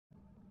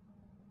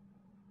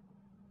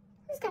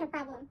Who's got a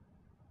problem?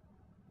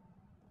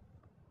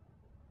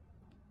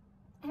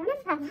 I don't have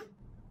a problem.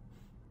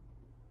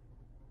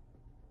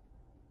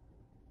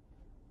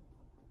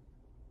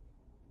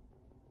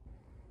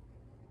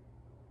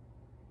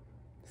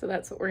 So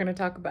that's what we're going to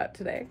talk about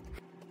today.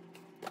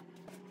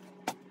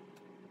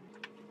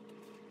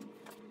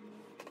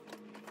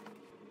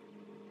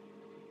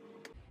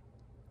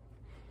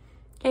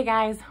 Okay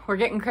guys, we're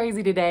getting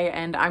crazy today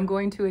and I'm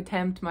going to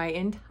attempt my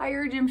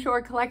entire Jim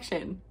Shore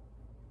collection.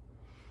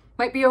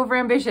 Might be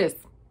overambitious.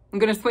 I'm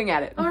gonna swing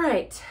at it. All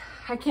right,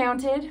 I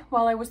counted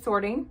while I was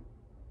sorting.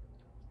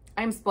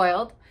 I'm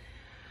spoiled.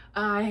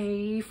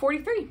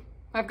 43.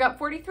 I've got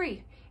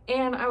 43.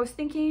 And I was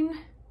thinking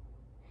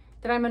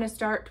that I'm gonna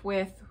start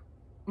with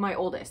my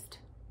oldest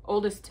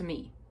to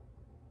me.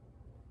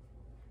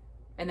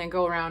 And then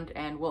go around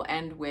and we'll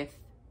end with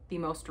the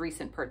most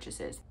recent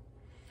purchases.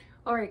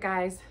 All right,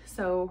 guys,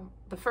 so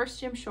the first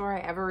Jim Shore I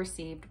ever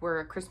received were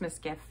a Christmas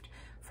gift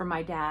from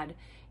my dad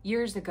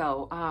years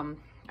ago.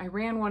 I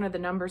ran one of the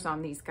numbers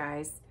on these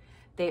guys.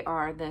 They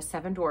are the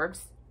 7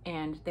 Dwarves,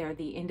 and they're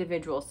the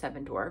individual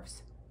 7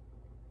 Dwarves.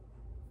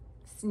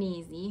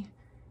 Sneezy.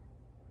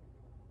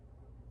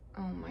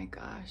 Oh my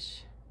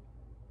gosh.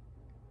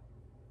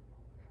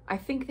 I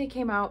think they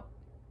came out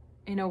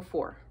in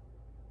 04.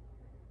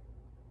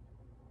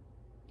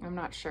 I'm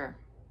not sure.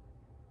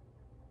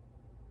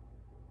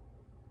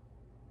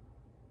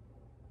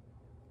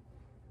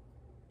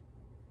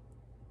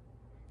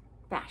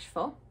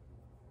 Bashful.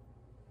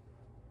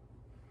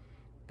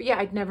 But yeah,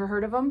 I'd never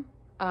heard of them.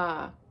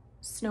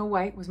 Snow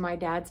White was my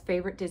dad's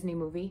favorite Disney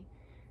movie.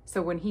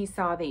 So when he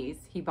saw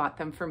these, he bought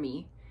them for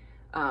me.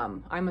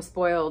 I'm a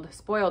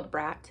spoiled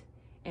brat,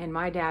 and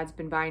my dad's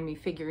been buying me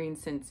figurines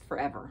since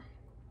forever.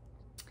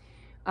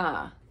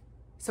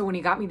 So when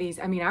he got me these,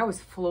 I mean, I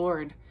was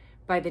floored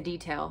by the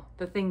detail.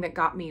 The thing that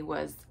got me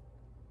was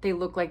they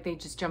look like they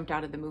just jumped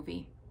out of the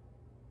movie.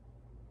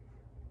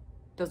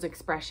 Those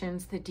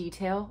expressions, the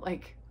detail,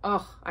 like,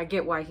 oh, I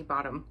get why he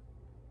bought them.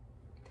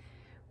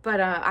 But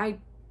I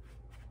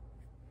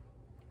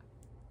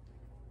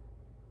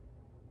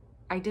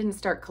didn't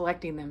start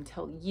collecting them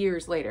till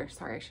years later.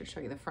 Sorry, I should show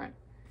you the front.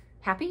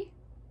 Happy?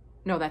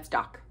 No, that's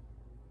Doc,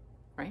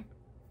 right?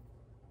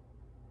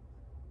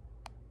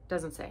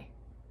 Doesn't say.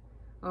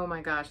 Oh my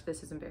gosh,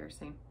 this is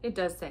embarrassing. It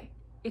does say.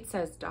 It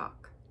says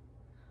Doc.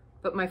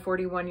 But my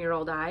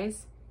 41-year-old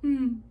eyes,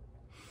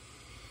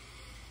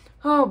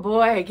 oh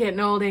boy,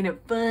 getting old ain't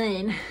it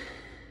fun.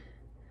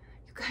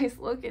 Guys,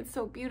 look, it's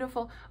so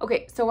beautiful.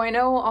 Okay, so I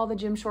know all the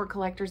Jim Shore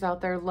collectors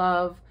out there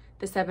love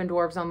the 7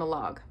 Dwarves on the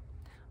log.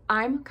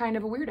 I'm kind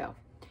of a weirdo,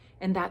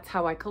 and that's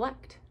how I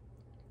collect.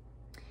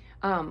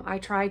 I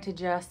try to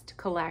just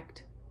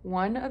collect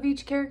one of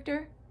each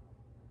character.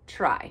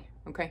 Try.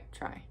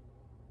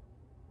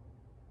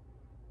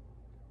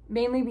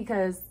 Mainly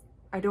because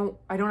I don't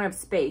have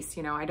space,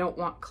 you know, I don't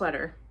want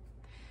clutter.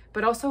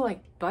 But also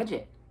like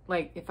budget.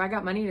 Like if I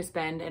got money to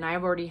spend and I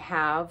already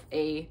have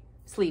a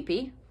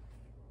Sleepy,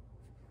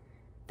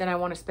 then I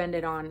want to spend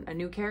it on a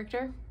new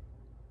character.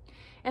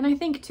 And I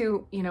think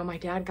too, you know, my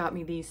dad got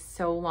me these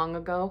so long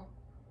ago.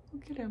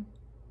 Look at him.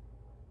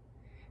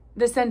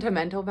 The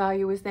sentimental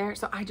value is there.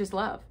 So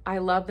I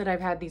love that I've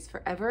had these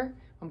forever.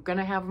 I'm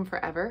gonna have them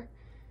forever.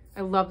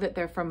 I love that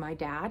they're from my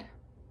dad.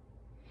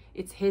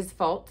 It's his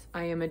fault.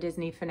 I am a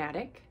Disney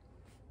fanatic.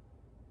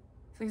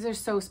 So these are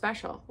so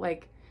special.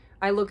 Like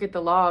I look at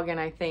the log and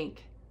I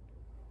think,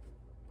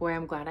 boy,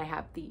 I'm glad I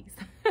have these.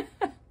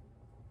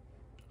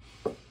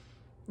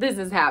 This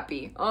is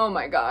happy. Oh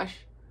my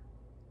gosh.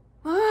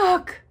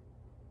 Look!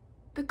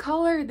 The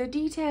color, the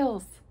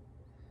details.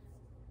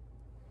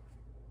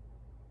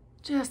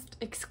 Just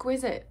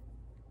exquisite.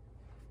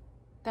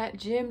 That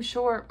Jim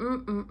Shore.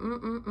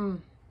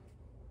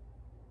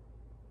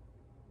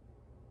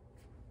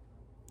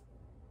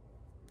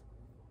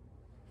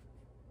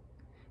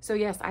 So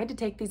yes, I had to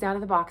take these out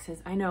of the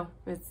boxes. I know.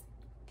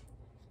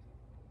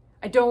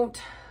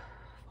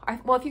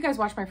 Well, if you guys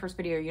watched my first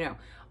video, you know,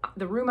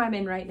 the room I'm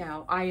in right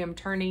now, I am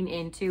turning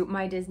into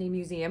my Disney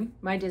museum,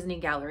 my Disney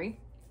gallery.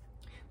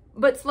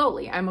 But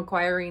slowly, I'm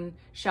acquiring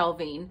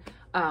shelving,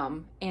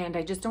 and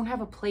I just don't have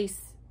a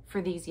place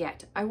for these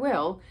yet. I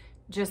will,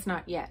 just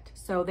not yet.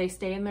 So they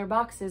stay in their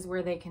boxes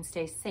where they can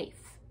stay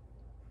safe.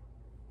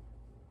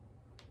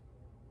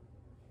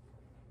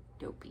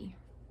 Dopey.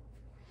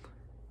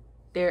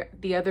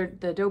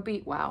 The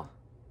Dopey, wow,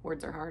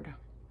 words are hard.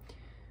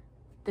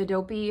 The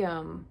Dopey,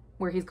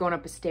 where he's going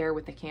up a stair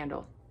with a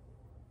candle.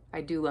 I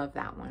do love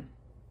that one.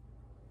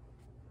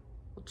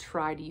 We'll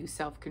try to use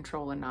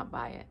self-control and not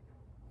buy it.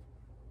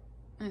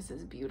 This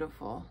is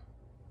beautiful.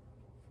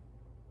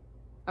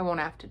 I won't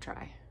have to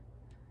try.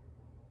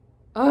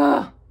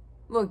 Ugh,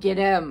 look at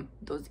him,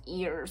 those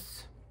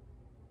ears.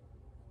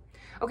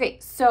 Okay,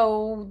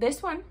 so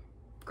this one,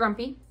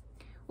 Grumpy,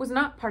 was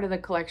not part of the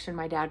collection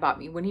my dad bought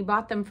me. When he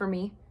bought them for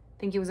me, I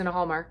think he was in a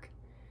Hallmark,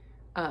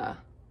 they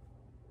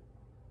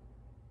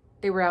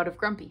were out of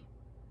Grumpy.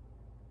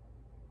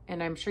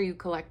 And I'm sure you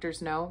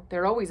collectors know,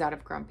 they're always out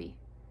of Grumpy.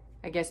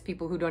 I guess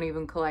people who don't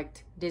even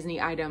collect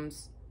Disney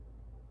items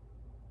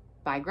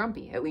by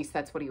Grumpy. At least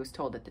that's what he was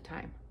told at the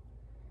time.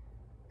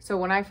 So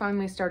when I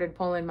finally started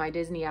pulling my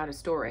Disney out of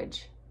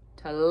storage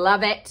to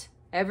love it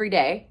every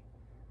day,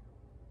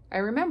 I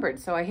remembered.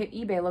 So I hit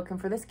eBay looking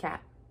for this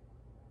cat.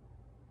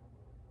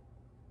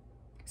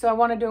 So I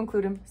wanted to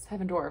include him.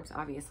 7 Dwarves,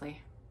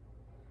 obviously.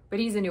 But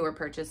he's a newer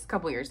purchase, a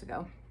couple years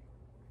ago.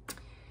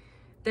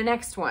 The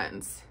next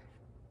ones.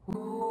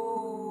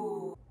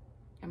 Ooh.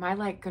 Am I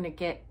like gonna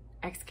get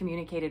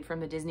excommunicated from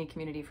the Disney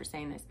community for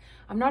saying this?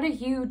 I'm not a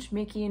huge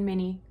Mickey and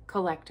Minnie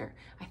collector.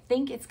 I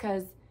think it's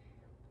because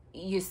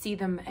you see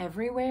them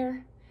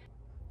everywhere.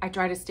 I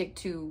try to stick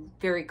to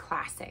very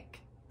classic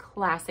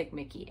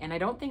Mickey, and I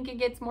don't think it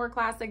gets more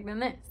classic than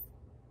this.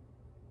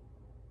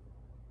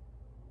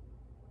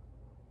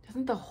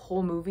 Doesn't the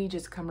whole movie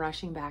just come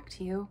rushing back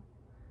to you?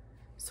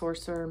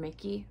 Sorcerer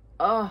Mickey.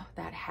 Oh,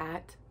 that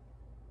hat.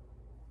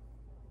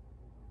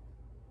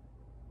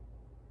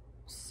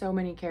 So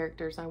many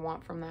characters I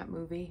want from that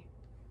movie.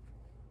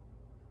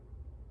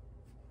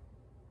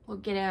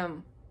 Look at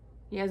him.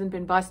 He hasn't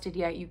been busted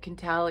yet. You can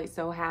tell he's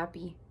so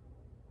happy.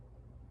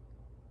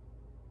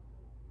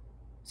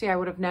 See, I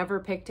would have never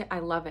picked it. I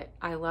love it.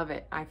 I love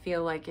it. I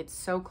feel like it's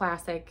so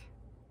classic.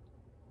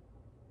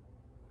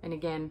 And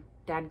again,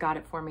 Dad got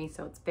it for me,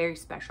 so it's very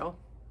special.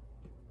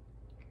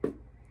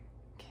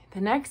 Okay,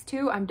 the next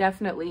two, I'm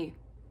definitely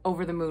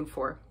over the moon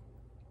for.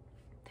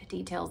 The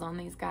details on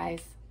these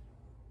guys.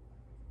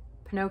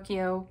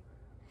 Pinocchio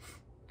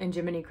and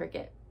Jiminy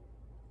Cricket.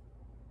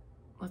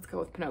 Let's go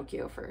with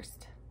Pinocchio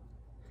first.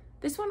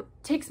 This one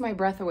takes my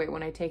breath away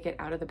when I take it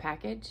out of the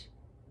package.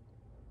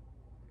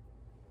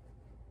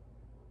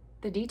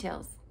 The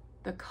details,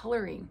 the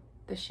coloring,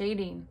 the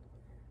shading.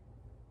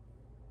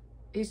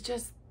 It's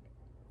just,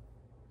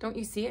 don't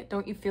you see it?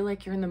 Don't you feel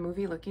like you're in the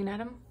movie looking at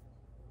him?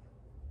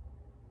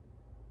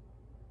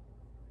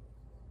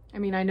 I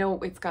mean, I know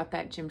it's got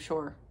that Jim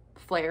Shore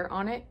flair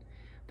on it,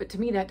 but to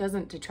me that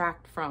doesn't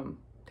detract from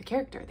the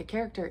character. The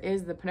character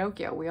is the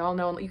Pinocchio. We all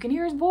know, you can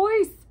hear his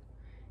voice.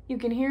 You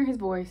can hear his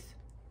voice.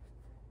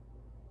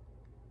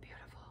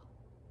 Beautiful.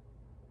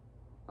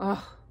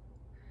 Oh.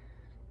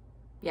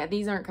 Yeah,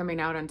 these aren't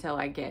coming out until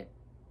I get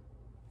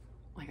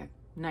like a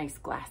nice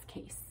glass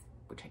case,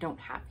 which I don't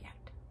have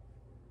yet,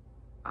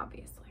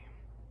 obviously.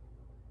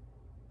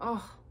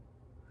 Oh,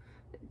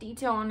 the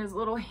detail on his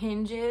little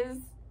hinges.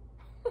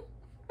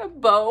 A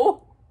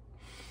bow.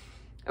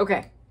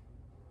 Okay.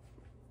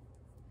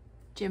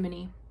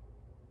 Jiminy.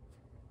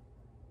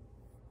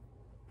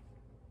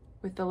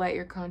 With the Let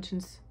Your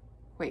Conscience,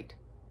 wait.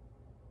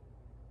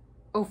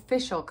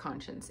 Official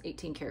Conscience,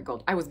 18 karat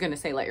gold. I was gonna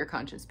say Let Your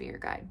Conscience Be Your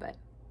Guide, but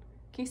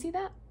can you see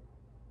that?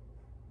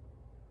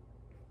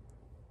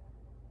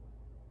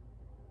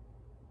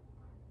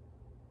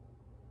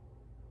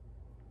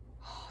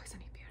 Oh, isn't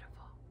he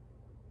beautiful?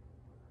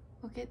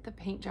 Look at the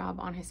paint job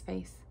on his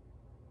face.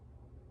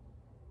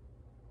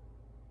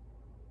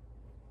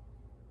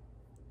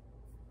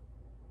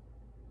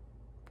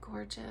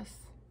 Gorgeous.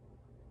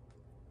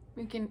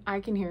 I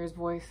can hear his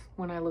voice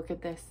when I look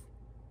at this.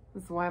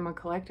 This is why I'm a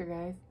collector,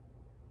 guys.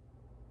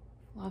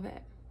 Love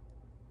it.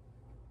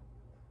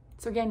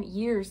 So again,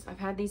 years. I've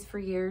had these for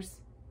years.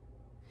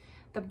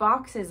 The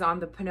boxes on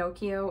the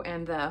Pinocchio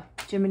and the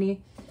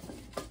Jiminy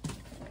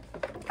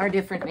are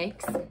different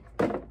makes.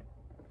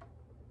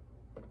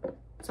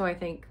 So I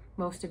think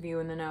most of you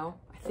in the know.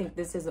 I think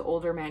this is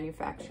older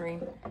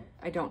manufacturing.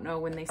 I don't know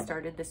when they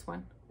started this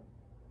one.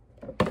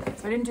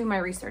 So I didn't do my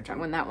research on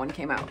when that one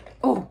came out.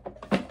 Oh,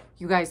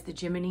 you guys, the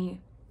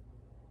Jiminy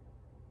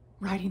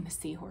riding the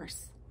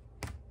seahorse.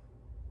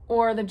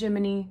 Or the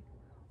Jiminy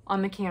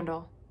on the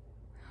candle.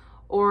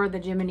 Or the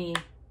Jiminy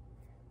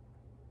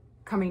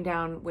coming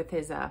down with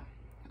his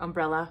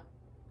umbrella.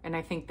 And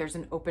I think there's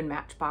an open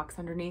matchbox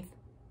underneath.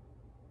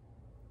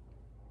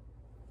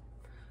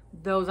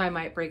 Those I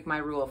might break my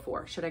rule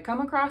for. Should I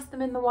come across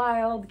them in the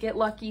wild, get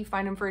lucky,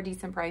 find them for a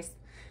decent price?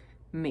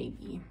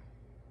 Maybe.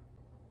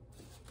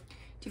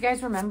 Do you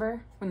guys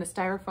remember when the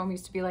styrofoam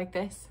used to be like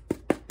this?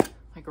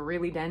 Like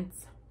really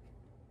dense?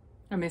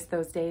 I miss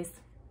those days.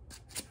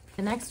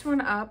 The next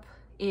one up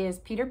is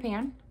Peter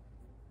Pan.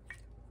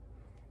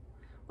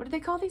 What do they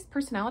call these?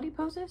 Personality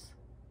poses?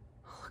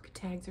 Oh, look,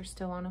 tags are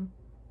still on them.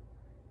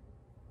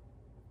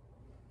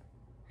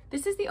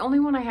 This is the only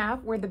one I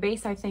have where the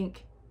base, I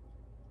think,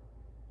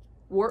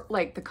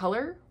 like the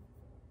color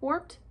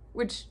warped,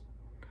 which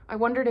I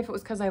wondered if it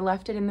was because I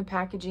left it in the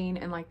packaging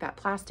and like that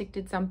plastic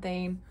did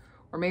something,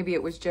 or maybe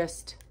it was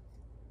just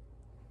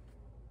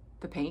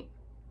the paint.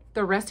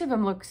 The rest of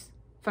them looks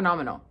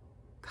phenomenal.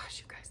 Gosh,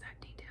 you guys,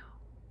 that detail.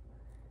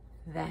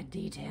 That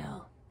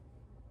detail.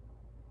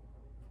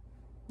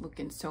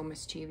 Looking so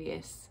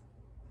mischievous.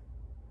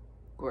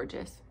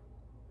 Gorgeous.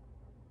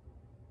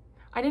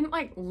 I didn't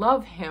like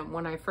love him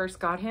when I first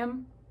got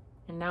him,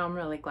 and now I'm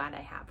really glad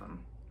I have him.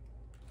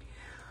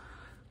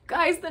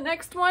 Guys, the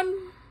next one.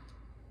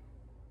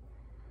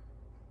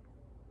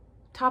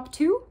 Top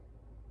 2?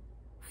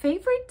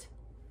 Favorite?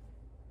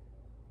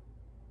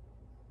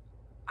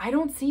 I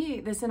don't see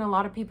this in a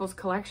lot of people's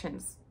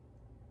collections.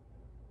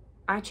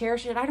 I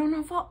cherish it. I don't know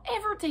if I'll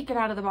ever take it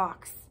out of the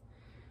box.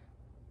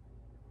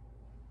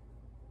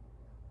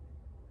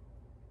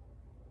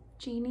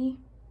 Genie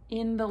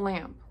in the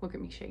lamp. Look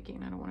at me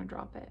shaking. I don't want to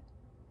drop it.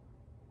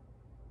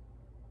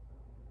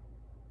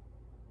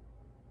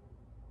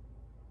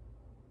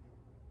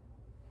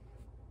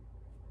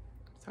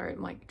 Sorry,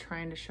 I'm like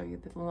trying to show you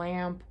the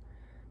lamp,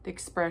 the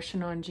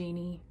expression on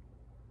Genie.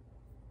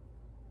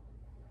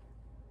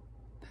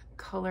 That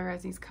color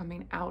as he's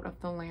coming out of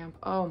the lamp.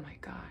 Oh my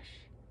gosh.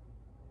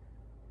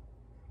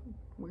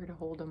 Where to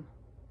hold him.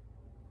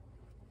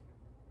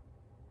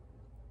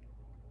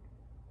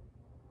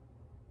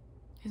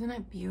 Isn't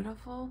that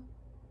beautiful?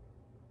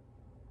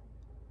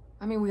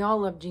 I mean, we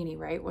all love Genie,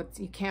 right?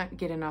 You can't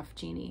get enough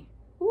Genie.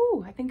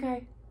 Ooh, I think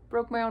I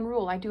broke my own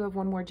rule. I do have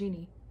one more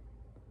Genie.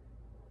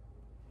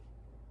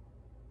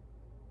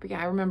 But yeah,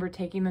 I remember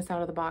taking this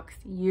out of the box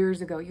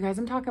years ago. You guys,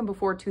 I'm talking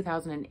before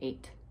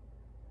 2008.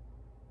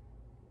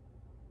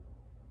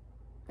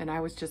 And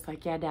I was just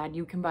like, yeah, Dad,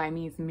 you can buy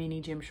me as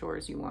many Jim Shore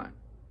as you want.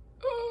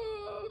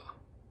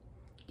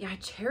 Yeah, I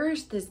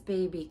cherish this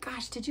baby.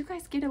 Gosh, did you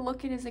guys get a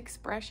look at his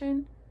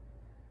expression?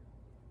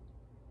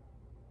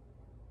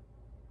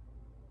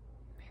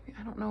 Maybe,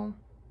 I don't know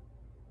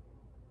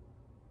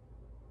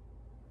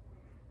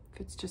if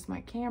it's just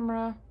my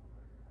camera.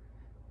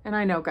 And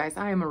I know, guys,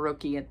 I am a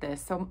rookie at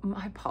this, so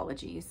my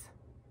apologies.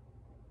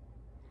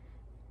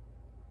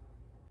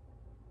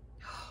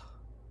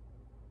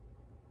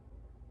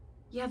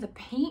 Yeah, the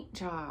paint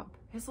job,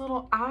 his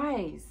little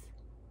eyes.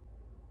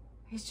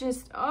 He's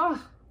just,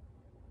 oh.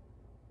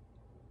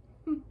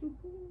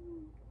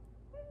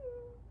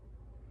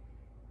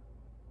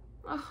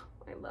 Oh,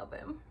 I love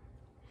him.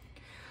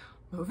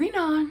 Moving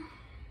on.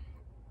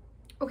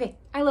 Okay,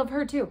 I love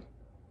her too.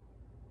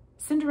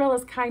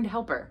 Cinderella's kind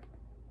helper.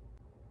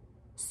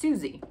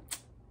 Susie.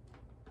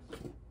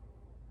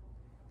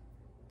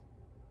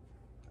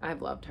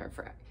 I've loved her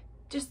for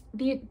just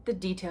the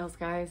details,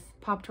 guys.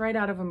 Popped right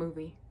out of a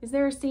movie. Is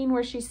there a scene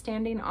where she's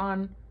standing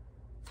on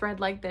thread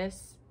like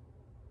this?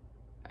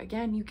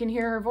 Again, you can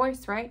hear her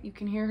voice, right? You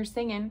can hear her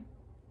singing.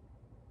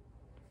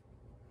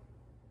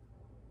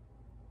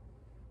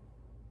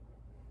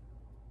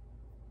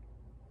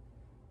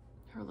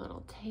 Her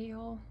little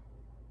tail.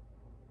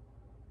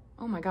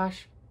 Oh my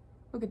gosh.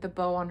 Look at the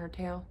bow on her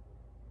tail.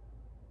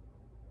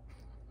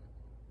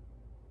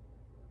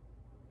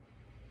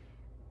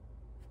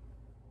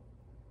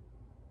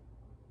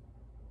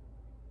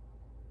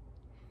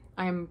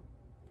 I'm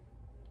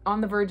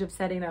on the verge of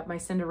setting up my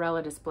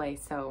Cinderella display,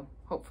 so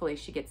hopefully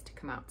she gets to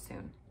come out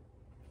soon.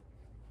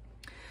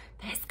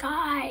 This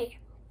guy,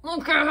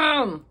 look at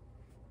him.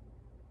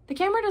 The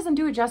camera doesn't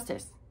do it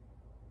justice.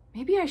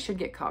 Maybe I should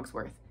get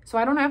Cogsworth. So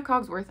I don't have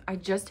Cogsworth, I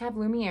just have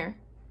Lumiere.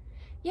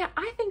 Yeah,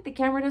 I think the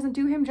camera doesn't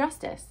do him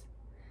justice.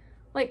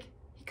 Like,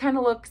 he kind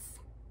of looks,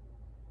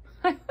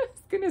 I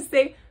was gonna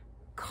say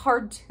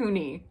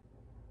cartoony.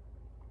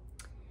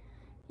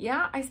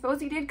 Yeah, I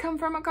suppose he did come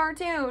from a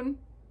cartoon.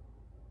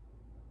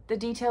 The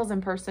details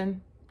in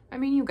person, I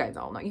mean, you guys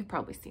all know, you've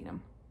probably seen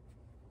him.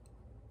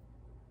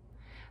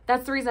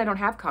 That's the reason I don't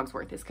have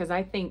Cogsworth, is because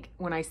I think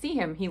when I see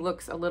him, he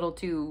looks a little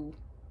too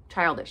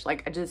childish.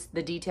 Like,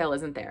 the detail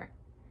isn't there.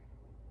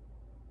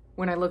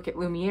 When I look at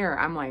Lumiere,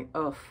 I'm like,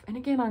 ugh. And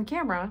again, on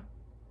camera,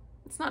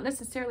 it's not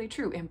necessarily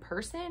true. In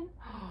person,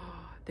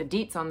 the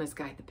deets on this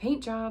guy, the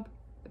paint job,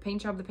 the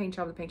paint job, the paint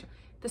job, the paint job,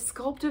 the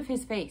sculpt of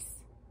his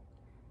face,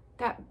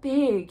 that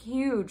big,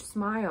 huge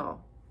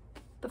smile,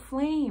 the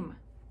flame.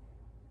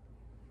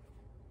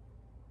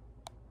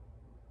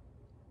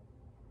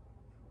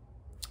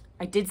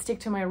 I did stick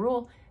to my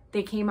rule.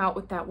 They came out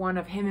with that one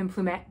of him and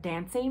Plumette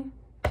dancing.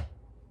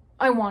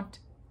 I want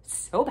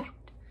so bad.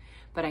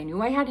 But I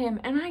knew I had him,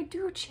 and I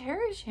do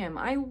cherish him.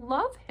 I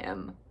love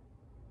him.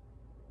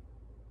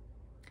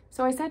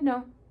 So I said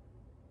no.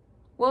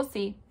 We'll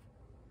see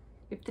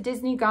if the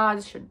Disney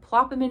gods should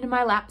plop him into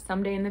my lap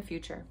someday in the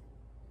future.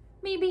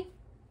 Maybe.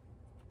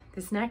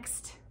 This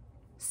next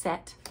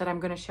set that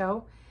I'm going to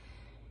show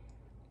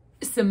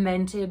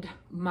cemented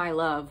my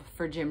love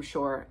for Jim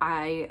Shore.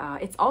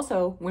 It's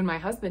also when my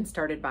husband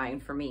started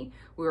buying for me.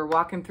 We were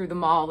walking through the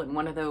mall in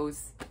one of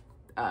those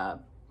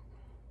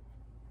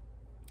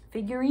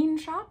figurine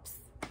shops.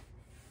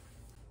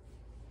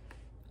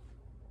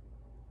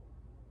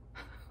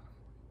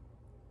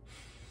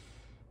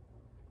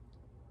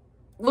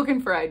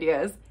 Looking for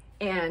ideas,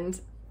 and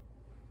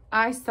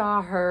I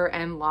saw her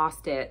and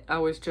lost it. I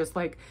was just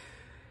like,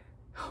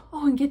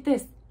 oh, and get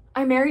this,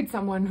 I married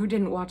someone who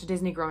didn't watch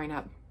Disney growing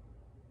up.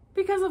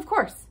 Because of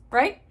course,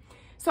 right?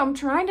 So I'm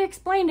trying to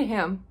explain to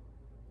him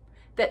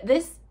that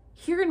this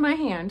here in my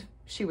hand,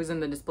 she was in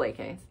the display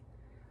case,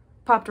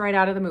 popped right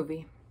out of the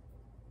movie.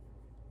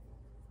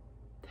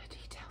 The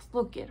details,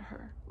 look at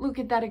her. Look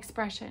at that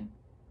expression.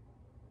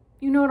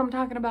 You know what I'm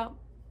talking about?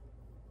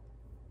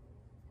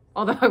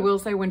 Although I will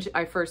say when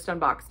I first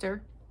unboxed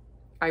her,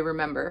 I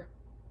remember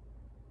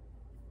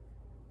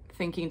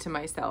thinking to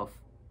myself,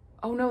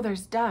 oh no,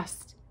 there's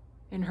dust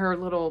in her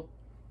little,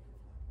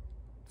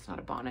 it's not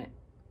a bonnet.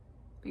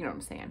 You know what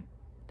I'm saying?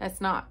 That's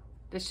not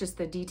That's just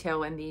the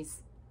detail in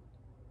these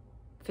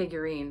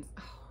figurines.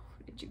 Oh,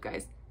 did you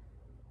guys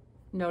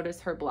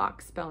notice her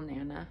blocks spell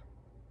Nana?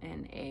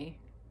 N-A-N-A.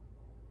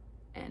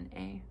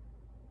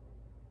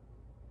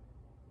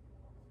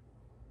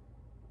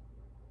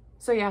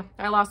 So yeah,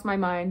 I lost my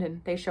mind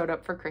and they showed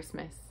up for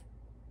Christmas.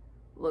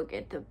 Look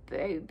at the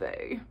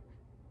baby.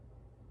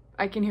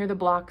 I can hear the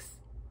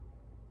blocks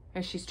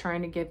as she's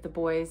trying to give the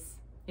boys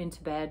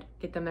into bed,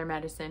 get them their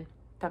medicine,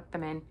 tuck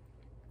them in.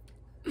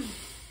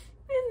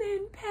 And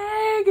then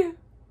Peg,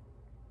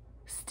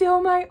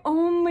 still my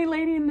only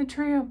Lady and the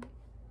Tramp.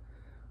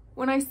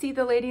 When I see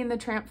the Lady and the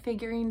Tramp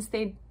figurines,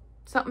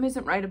 something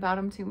isn't right about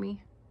them to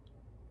me.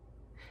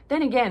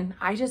 Then again,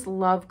 I just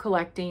love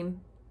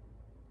collecting,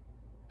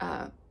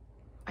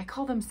 I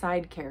call them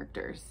side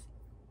characters.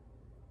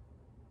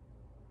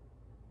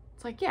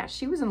 It's like, yeah,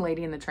 she was in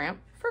Lady and the Tramp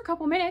for a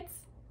couple minutes,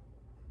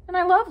 and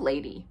I love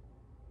Lady.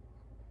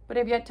 But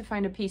I've yet to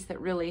find a piece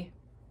that really,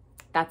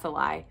 that's a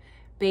lie.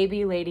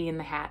 Baby Lady in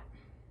the Hat.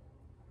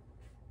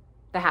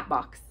 The hat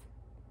box.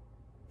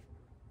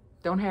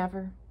 Don't have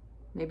her.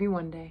 Maybe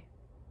one day.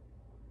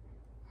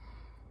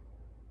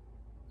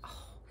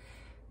 Oh,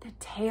 the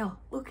tail.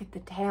 Look at the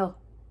tail.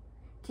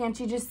 Can't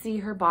you just see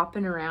her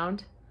bopping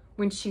around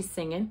when she's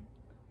singing?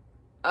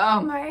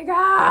 Oh my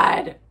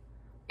God.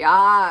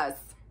 Yes.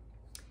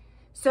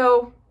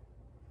 So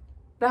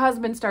the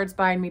husband starts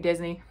buying me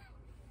Disney.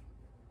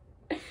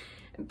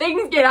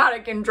 Things get out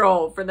of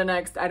control for the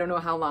next, I don't know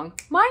how long.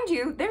 Mind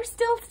you, they're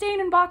still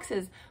staying in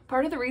boxes.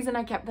 Part of the reason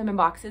I kept them in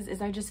boxes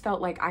is I just felt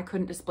like I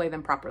couldn't display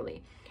them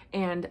properly.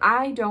 And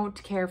I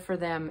don't care for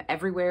them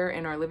everywhere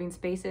in our living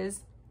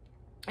spaces.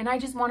 And I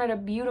just wanted a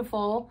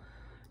beautiful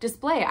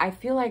display. I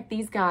feel like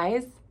these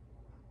guys,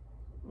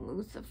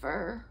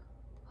 Lucifer,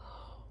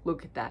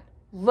 look at that.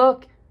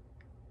 Look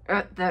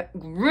at that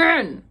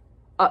grin.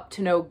 Up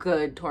to no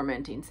good,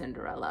 tormenting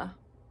Cinderella.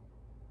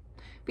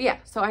 But yeah,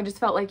 so I just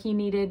felt like he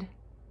needed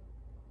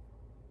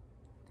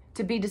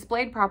to be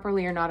displayed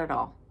properly or not at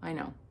all. I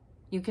know.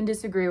 You can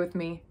disagree with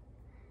me.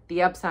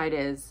 The upside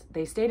is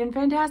they stayed in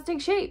fantastic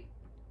shape.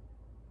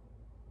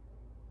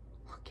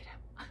 Look at him.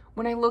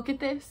 When I look at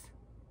this,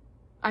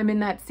 I'm in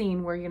that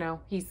scene where, you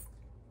know, his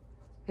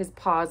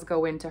paws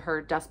go into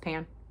her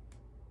dustpan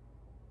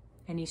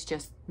and he's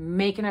just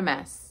making a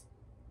mess,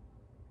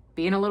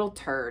 being a little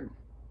turd,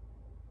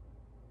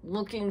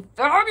 looking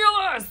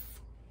fabulous.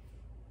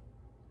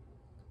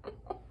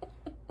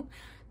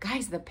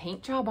 Guys, the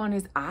paint job on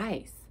his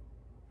eyes.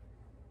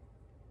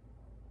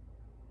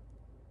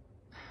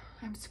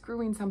 I'm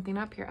screwing something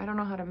up here. I don't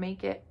know how to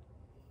make it.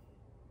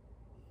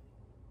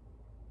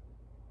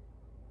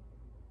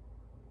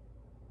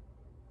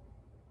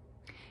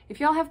 If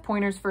y'all have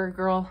pointers for a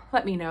girl,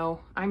 let me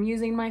know. I'm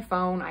using my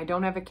phone. I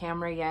don't have a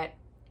camera yet.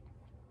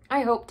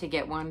 I hope to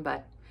get one,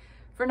 but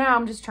for now,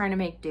 I'm just trying to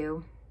make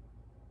do.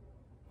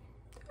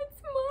 That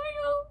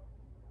smile.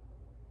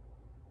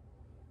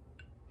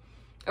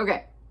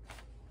 Okay.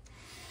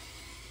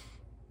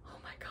 Oh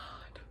my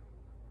God.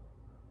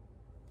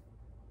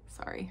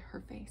 Sorry,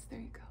 her face. There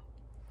you go.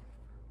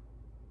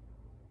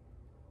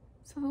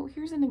 So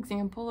here's an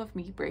example of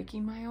me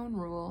breaking my own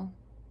rule.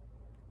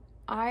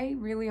 I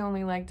really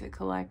only like to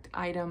collect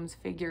items,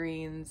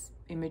 figurines,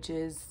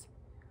 images.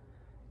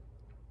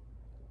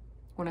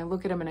 When I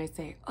look at them and I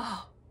say,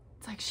 oh,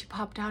 it's like she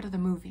popped out of the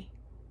movie.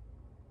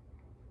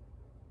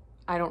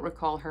 I don't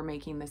recall her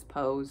making this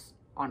pose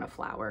on a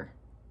flower.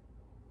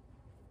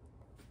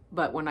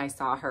 But when I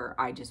saw her,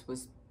 I just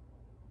was...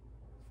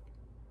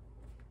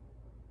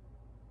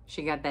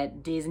 She got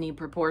that Disney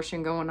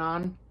proportion going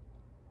on.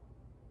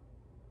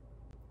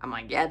 I'm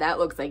like, yeah, that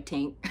looks like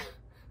Tink.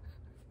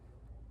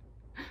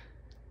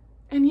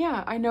 And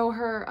yeah, I know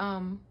her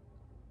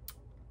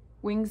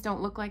wings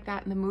don't look like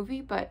that in the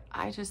movie, but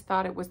I just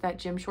thought it was that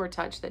Jim Shore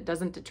touch that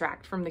doesn't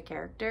detract from the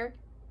character.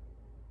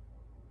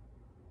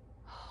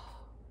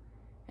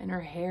 And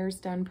her hair's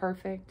done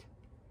perfect.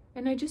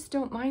 And I just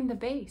don't mind the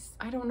base.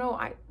 I don't know.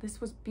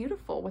 This was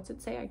beautiful. What's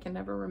it say? I can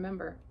never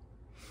remember.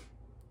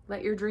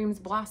 Let your dreams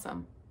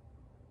blossom.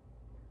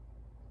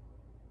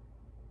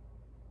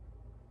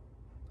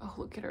 Oh,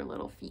 look at her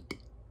little feet.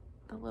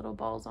 The little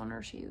balls on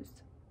her shoes.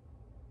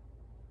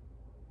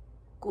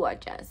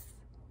 Gorgeous.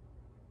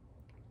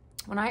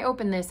 When I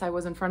opened this, I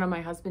was in front of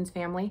my husband's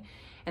family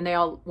and they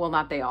all, well,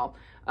 not they all,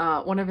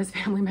 one of his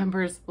family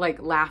members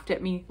like laughed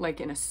at me like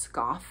in a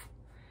scoff.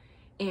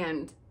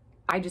 And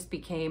I just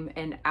became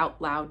an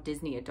out loud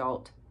Disney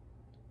adult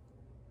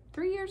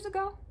 3 years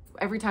ago.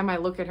 Every time I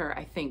look at her,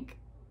 I think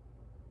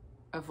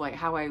of like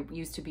how I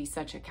used to be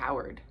such a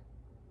coward.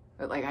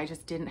 But like I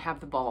just didn't have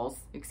the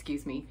balls,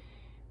 excuse me,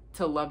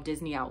 to love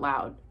Disney out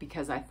loud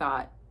because I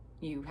thought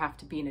you have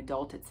to be an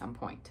adult at some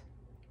point.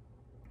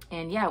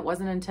 And yeah, it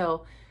wasn't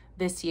until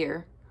this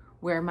year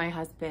where my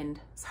husband,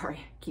 sorry,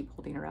 I keep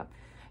holding her up.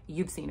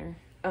 You've seen her.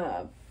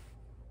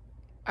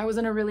 I was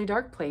in a really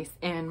dark place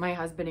and my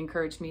husband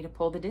encouraged me to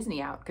pull the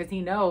Disney out because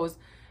he knows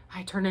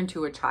I turn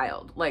into a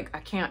child. Like I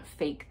can't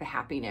fake the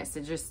happiness.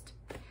 It just,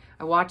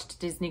 I watched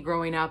Disney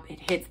growing up.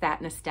 It hits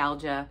that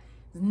nostalgia.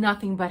 It's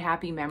nothing but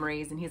happy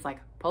memories. And he's like,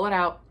 pull it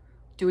out,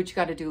 do what you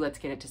got to do. Let's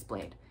get it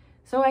displayed.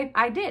 So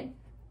I did.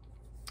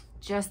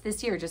 Just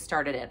this year, just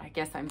started it. I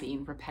guess I'm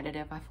being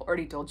repetitive. I've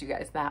already told you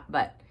guys that.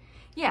 But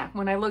yeah,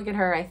 when I look at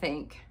her, I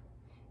think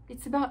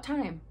it's about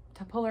time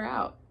to pull her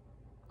out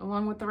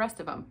along with the rest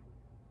of them.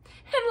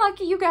 And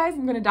lucky you guys,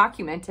 I'm going to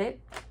document it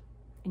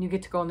and you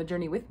get to go on the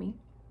journey with me.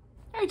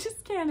 I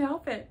just can't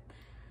help it.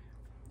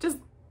 Just,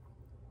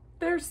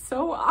 they're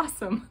so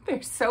awesome.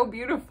 They're so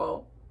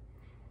beautiful.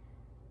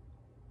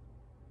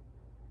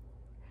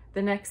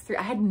 The next three,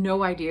 I had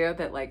no idea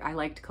that like I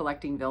liked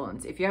collecting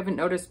villains. If you haven't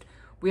noticed,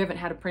 we haven't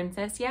had a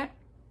princess yet.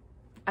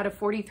 Out of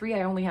 43,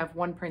 I only have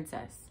one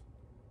princess.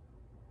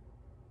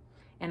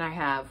 And I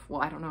have,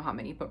 well, I don't know how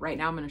many, but right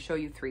now I'm going to show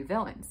you 3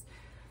 villains.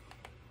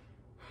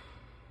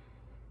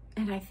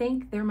 And I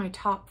think they're my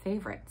top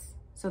favorites.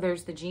 So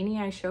there's the genie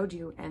I showed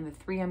you and the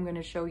 3 I'm going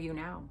to show you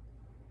now.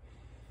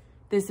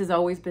 This has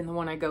always been the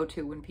one I go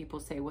to when people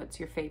say, what's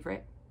your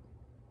favorite?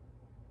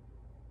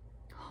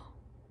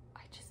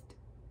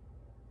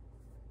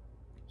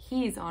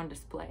 He's on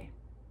display.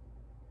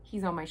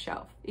 He's on my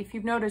shelf. If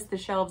you've noticed, the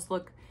shelves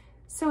look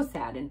so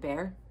sad and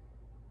bare.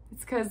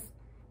 It's because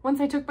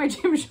once I took my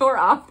Jim Shore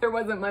off, there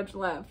wasn't much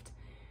left.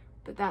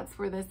 But that's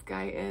where this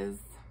guy is.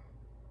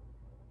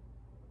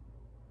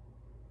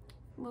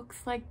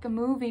 Looks like the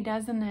movie,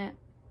 doesn't it?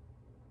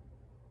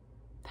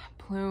 That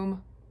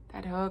plume,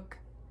 that hook.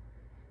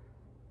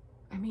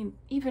 I mean,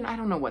 even, I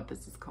don't know what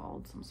this is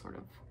called. Some sort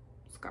of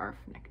scarf,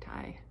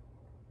 necktie.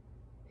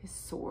 His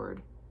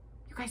sword.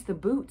 You guys, the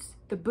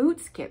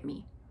boots get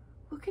me.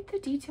 Look at the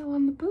detail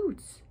on the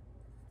boots.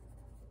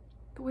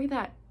 The way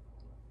that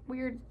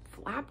weird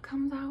flap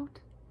comes out.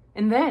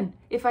 And then,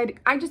 if I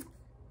just,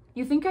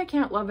 you think I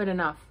can't love it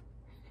enough.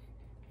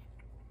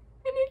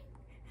 And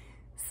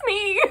it's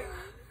me.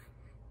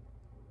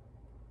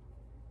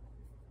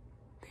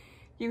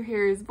 You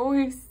hear his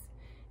voice.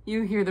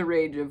 You hear the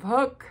rage of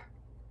Hook.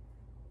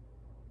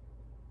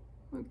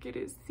 Look at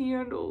his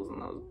sandals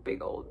and those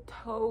big old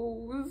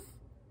toes.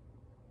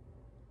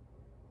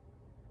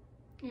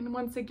 And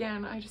once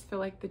again, I just feel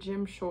like the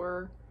Jim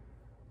Shore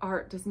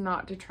art does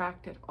not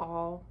detract at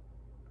all.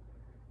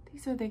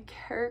 These are the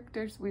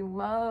characters we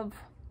love.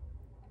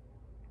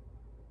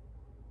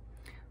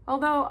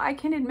 Although I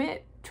can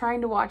admit,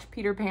 trying to watch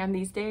Peter Pan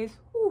these days,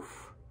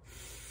 oof.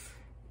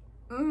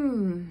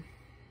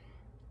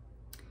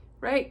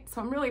 Right? So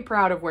I'm really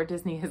proud of where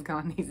Disney has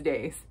gone these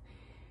days.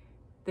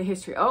 The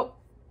history, oh,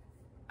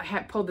 I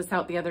had pulled this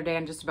out the other day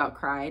and just about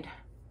cried.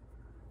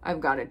 I've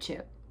got a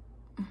chip.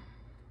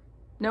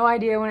 No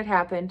idea when it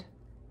happened.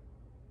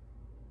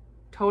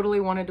 Totally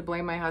wanted to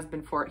blame my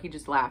husband for it. He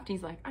just laughed.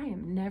 He's like, I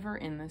am never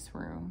in this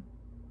room.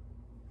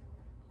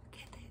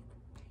 Look at this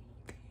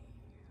baby.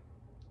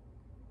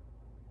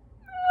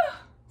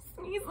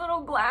 Smee's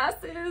little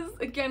glasses.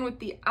 Again with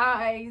the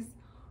eyes.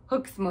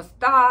 Hook's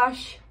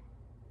mustache.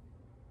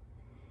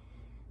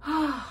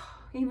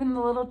 Even the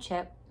little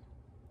chip.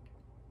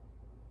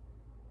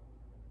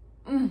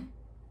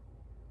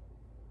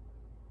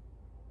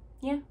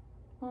 Yeah,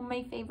 one of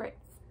my favorites.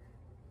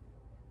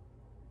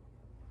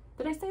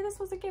 Did I say this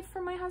was a gift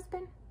from my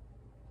husband?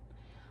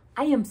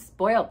 I am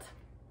spoiled.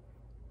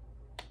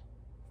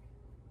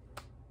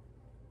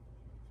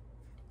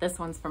 This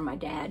one's from my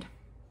dad.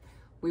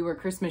 We were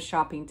Christmas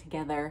shopping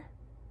together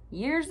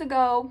years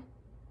ago.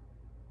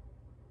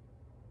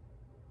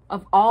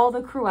 Of all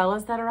the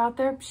Cruellas that are out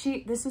there,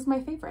 this is my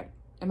favorite.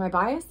 Am I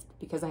biased?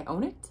 Because I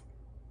own it?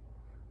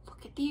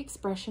 Look at the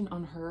expression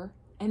on her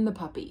and the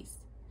puppies.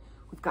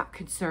 We've got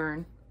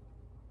concern.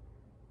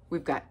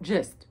 We've got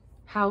just,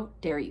 how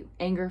dare you?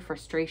 Anger,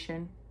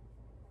 frustration.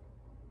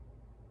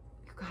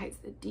 You guys,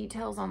 the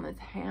details on this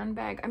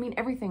handbag. I mean,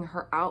 everything.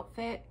 Her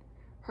outfit,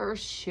 her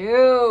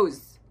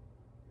shoes.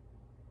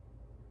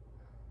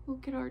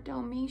 Look at our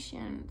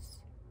Dalmatians.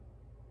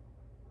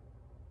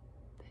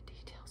 The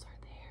details are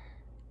there.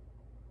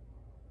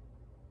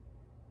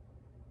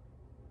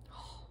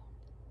 Oh,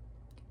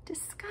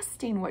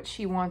 disgusting what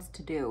she wants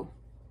to do.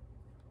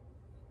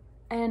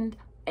 And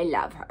I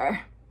love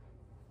her.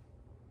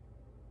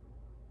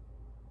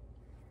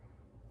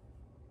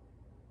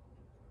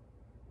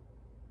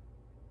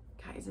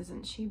 Guys,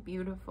 isn't she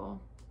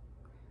beautiful?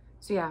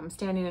 So yeah, I'm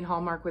standing in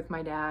Hallmark with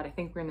my dad. I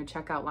think we're in the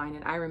checkout line,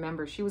 and I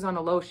remember she was on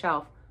a low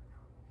shelf.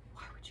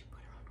 Why would you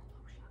put her on a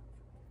low shelf?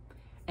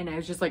 And I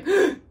was just like,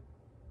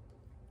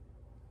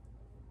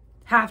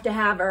 have to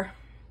have her.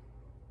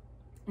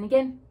 And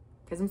again,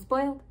 because I'm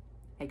spoiled,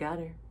 I got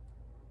her.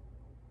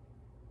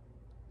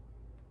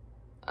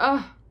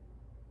 Ugh.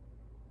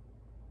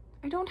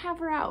 I don't have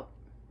her out.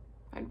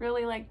 I'd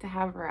really like to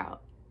have her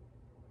out.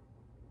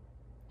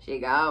 She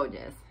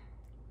gorgeous.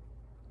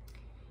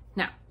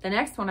 Now, the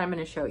next one I'm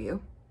going to show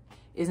you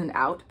isn't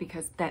out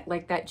because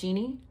that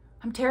genie,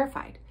 I'm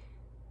terrified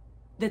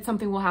that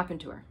something will happen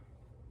to her.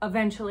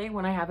 Eventually,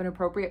 when I have an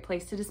appropriate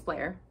place to display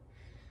her.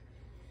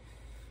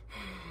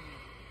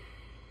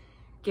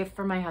 Gift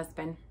for my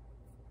husband.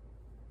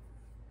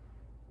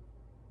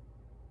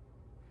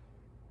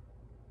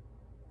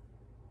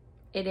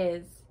 It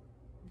is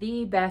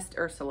the best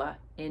Ursula,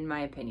 in my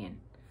opinion.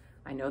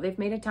 I know they've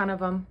made a ton of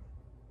them,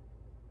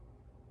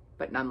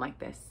 but none like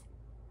this.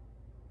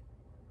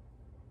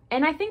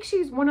 And I think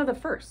she's one of the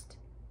first.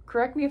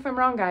 Correct me if I'm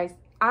wrong, guys.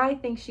 I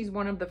think she's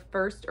one of the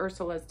first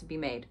Ursulas to be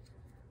made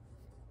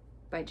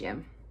by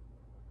Jim.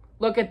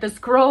 Look at the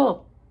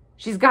scroll.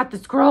 She's got the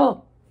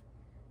scroll.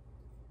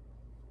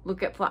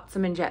 Look at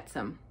Flotsam and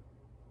Jetsam.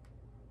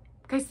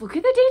 Guys, look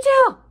at the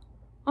detail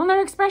on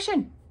their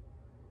expression.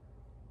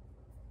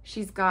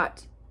 She's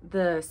got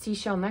the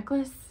seashell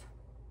necklace.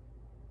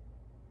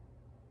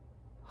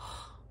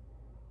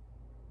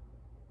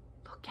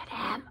 Look at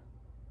him.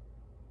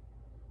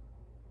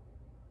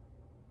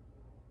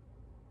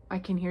 I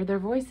can hear their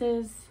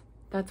voices.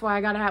 That's why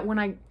I gotta have,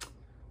 my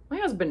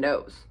husband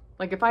knows.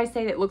 Like if I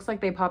say that it looks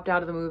like they popped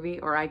out of the movie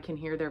or I can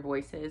hear their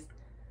voices,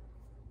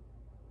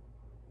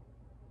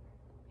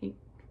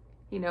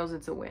 he knows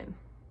it's a win.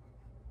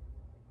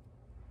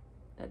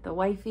 That the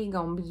wifey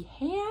gonna be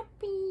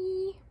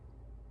happy.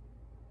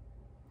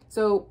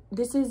 So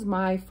this is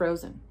my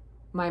Frozen,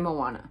 my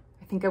Moana.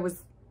 I think I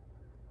was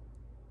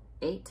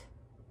 8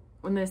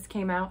 when this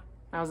came out.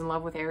 I was in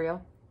love with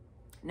Ariel.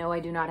 No, I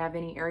do not have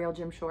any Ariel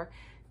Jim Shore.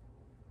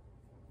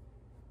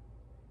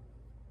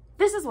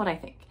 This is what I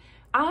think.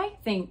 I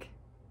think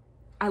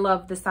I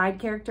love the side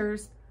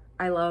characters.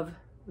 I love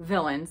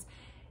villains.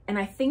 And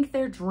I think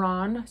they're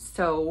drawn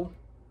so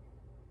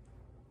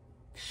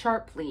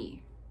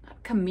sharply,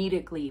 not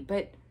comedically,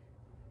 but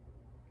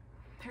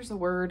there's a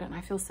word and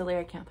I feel silly,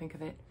 I can't think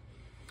of it.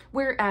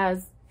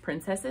 Whereas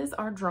princesses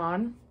are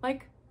drawn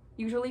like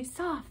usually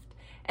soft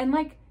and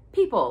like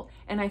people.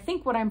 And I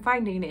think what I'm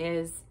finding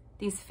is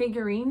these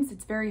figurines,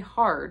 it's very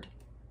hard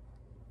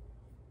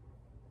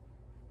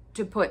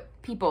to put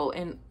people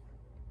in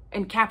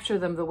and capture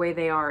them the way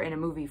they are in a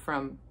movie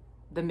from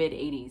the mid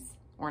 80s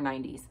or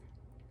 90s.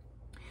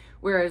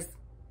 Whereas,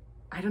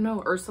 I don't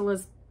know,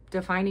 Ursula's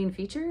defining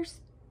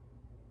features,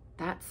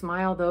 that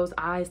smile, those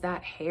eyes,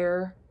 that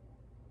hair.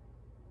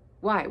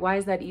 Why? Why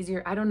is that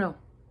easier? I don't know.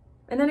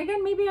 And then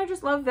again, maybe I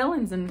just love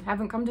villains and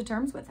haven't come to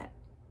terms with it.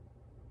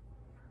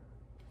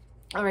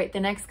 All right,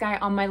 the next guy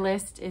on my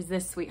list is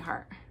this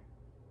sweetheart.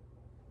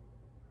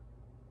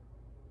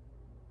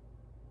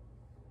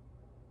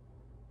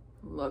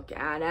 Look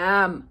at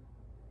him.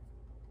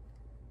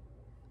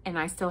 And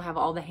I still have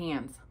all the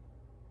hands.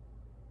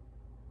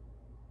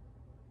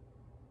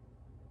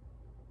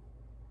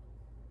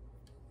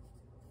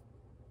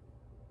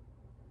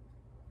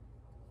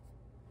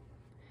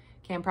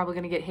 Okay, I'm probably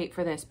going to get hate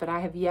for this, but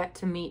I have yet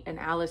to meet an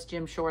Alice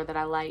Jim Shore that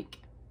I like.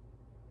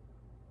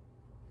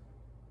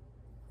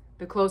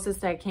 The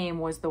closest I came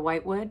was the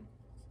Whitewood.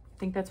 I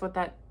think that's what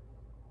that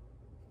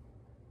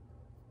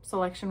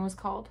selection was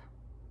called.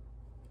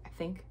 I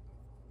think.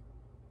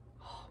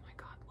 Oh my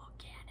God, look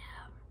at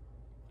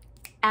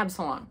him.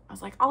 Absalom. I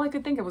was like, all I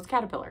could think of was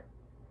Caterpillar.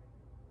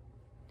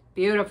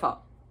 Beautiful.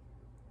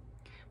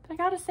 But I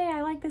gotta say,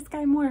 I like this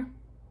guy more.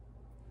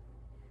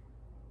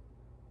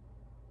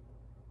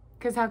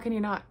 Because how can you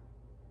not?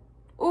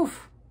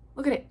 Oof,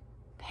 look at it.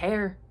 The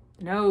hair,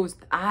 the nose,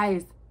 the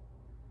eyes,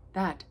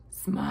 that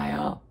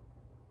smile.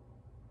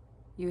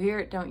 You hear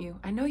it, don't you?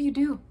 I know you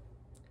do.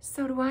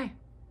 So do I.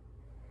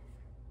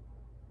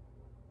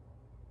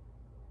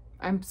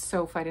 I'm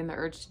so fighting the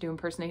urge to do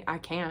impersonate. I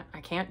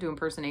can't do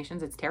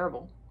impersonations. It's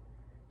terrible.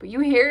 But you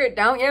hear it,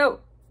 don't you?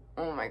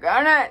 Oh my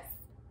goodness.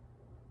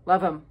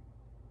 Love him.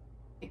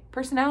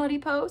 Personality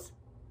pose.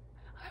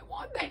 I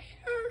want the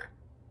hair.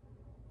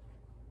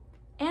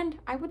 And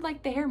I would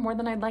like the hair more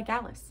than I'd like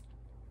Alice.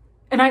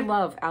 And I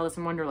love Alice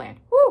in Wonderland.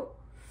 Woo!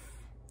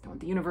 Don't want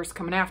the universe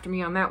coming after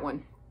me on that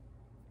one.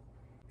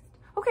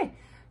 Okay,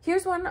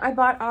 here's one I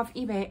bought off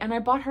eBay, and I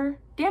bought her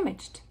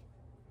damaged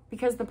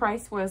because the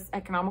price was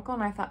economical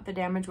and I thought the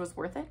damage was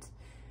worth it.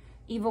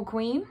 Evil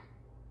Queen.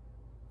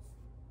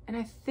 And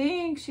I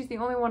think she's the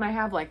only one I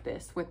have like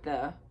this with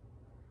the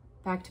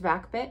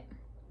back-to-back bit.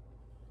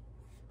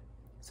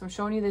 So I'm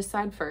showing you this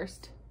side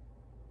first.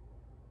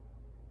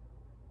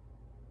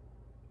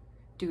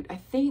 Dude, I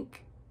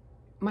think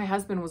my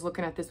husband was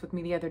looking at this with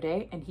me the other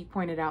day and he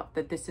pointed out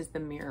that this is the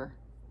mirror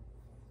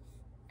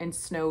and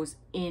Snow's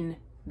in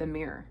the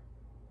mirror.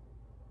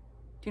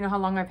 Do you know how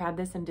long I've had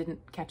this and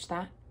didn't catch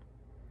that?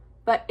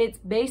 But it's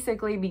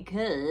basically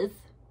because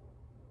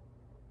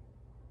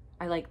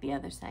I like the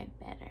other side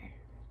better,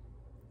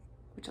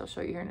 which I'll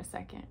show you here in a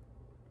second.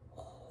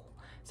 Oh,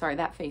 sorry,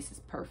 that face is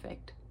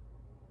perfect.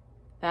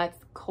 That's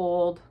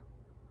cold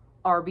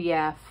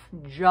RBF,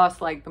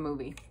 just like the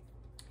movie.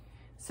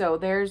 So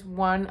there's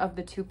one of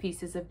the 2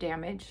 pieces of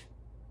damage.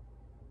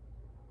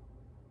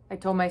 I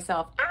told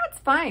myself, it's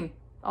fine.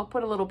 I'll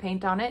put a little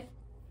paint on it.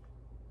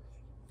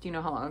 Do you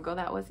know how long ago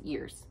that was?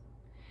 Years.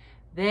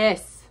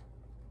 This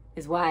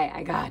is why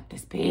I got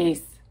this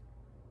piece.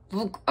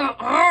 Look at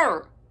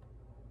her.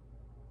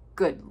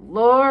 Good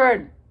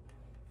Lord.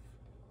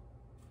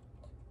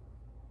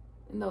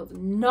 And those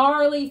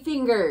gnarly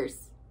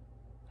fingers.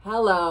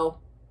 Hello.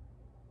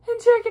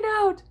 And check it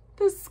out.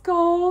 The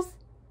skulls.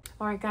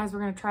 All right, guys, we're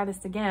gonna try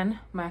this again.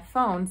 My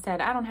phone said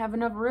I don't have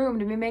enough room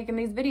to be making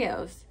these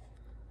videos.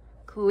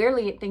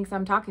 Clearly it thinks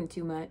I'm talking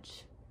too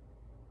much.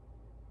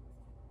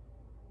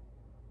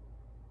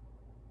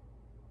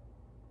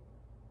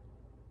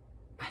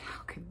 But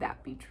how could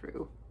that be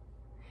true?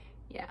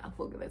 Yeah,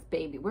 look at this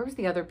baby. Where was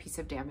the other piece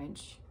of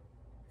damage?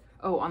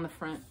 Oh, on the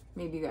front.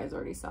 Maybe you guys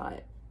already saw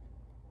it.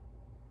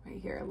 Right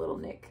here, a little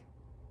nick.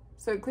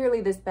 So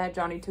clearly this bad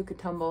Johnny took a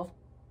tumble.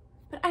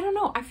 But I don't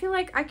know. I feel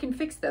like I can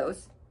fix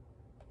those.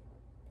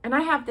 And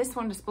I have this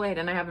one displayed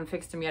and I haven't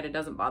fixed him yet. It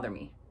doesn't bother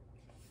me.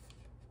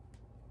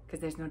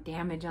 Because there's no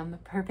damage on the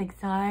perfect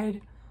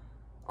side.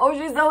 Oh,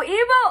 she's so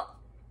evil!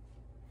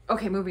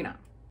 Okay, moving on.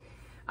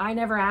 I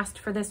never asked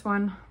for this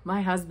one.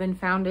 My husband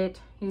found it.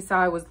 He saw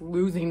I was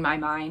losing my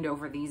mind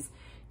over these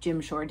Jim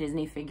Shore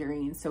Disney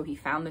figurines, so he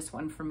found this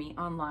one for me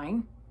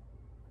online.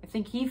 I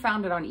think he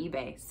found it on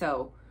eBay,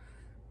 so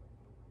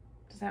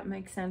does that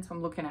make sense?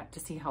 I'm looking at to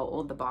see how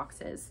old the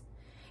box is.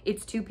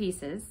 It's 2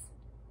 pieces.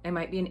 I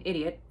might be an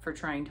idiot for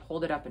trying to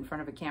hold it up in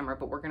front of a camera,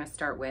 but we're gonna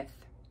start with,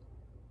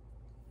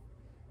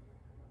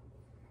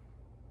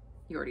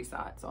 you already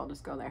saw it, so I'll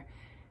just go there.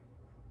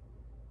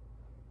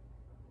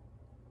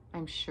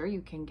 I'm sure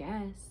you can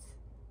guess,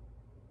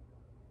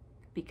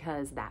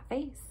 because that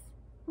face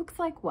looks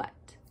like what?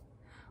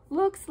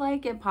 Looks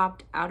like it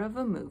popped out of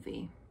a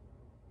movie.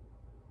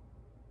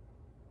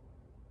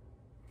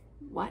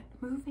 What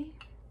movie?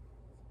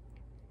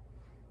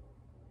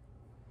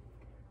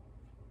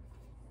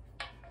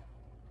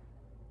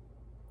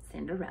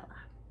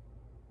 Cinderella.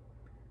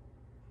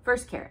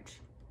 First carriage.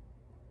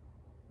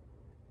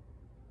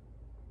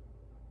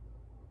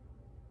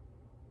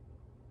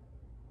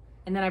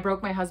 And then I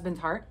broke my husband's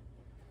heart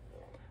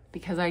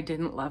because I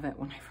didn't love it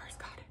when I first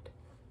got it.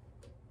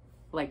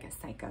 Like a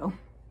psycho.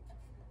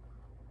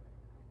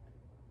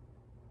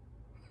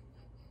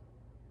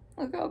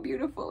 Look how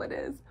beautiful it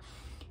is.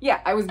 Yeah,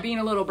 I was being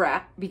a little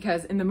brat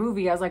because in the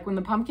movie, I was like, when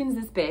the pumpkin's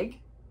this big,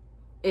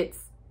 it's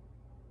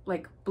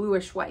like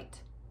bluish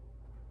white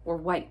or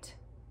white.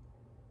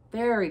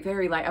 Very,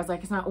 very light. I was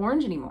like, it's not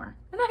orange anymore.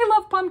 And I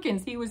love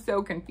pumpkins. He was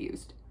so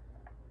confused.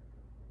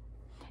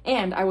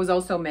 And I was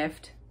also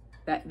miffed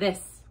that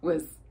this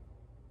was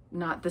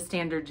not the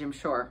standard Jim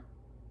Shore.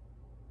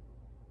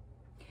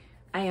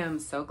 I am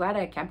so glad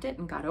I kept it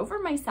and got over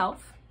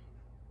myself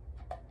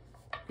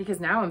because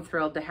now I'm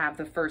thrilled to have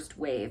the first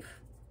wave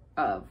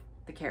of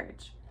the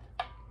carriage.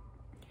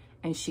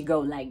 And she go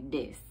like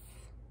this,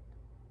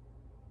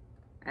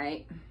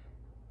 right?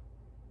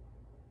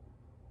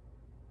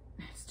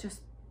 It's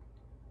just,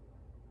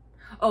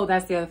 oh,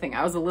 that's the other thing.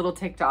 I was a little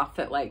ticked off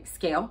at like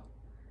scale.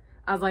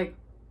 I was like,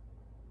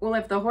 well,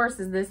 if the horse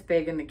is this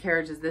big and the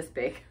carriage is this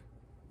big,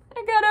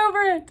 I got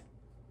over it.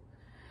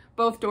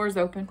 Both doors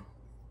open.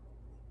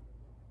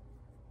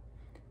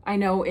 I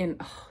know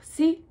oh,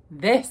 see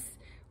this?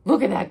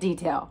 Look at that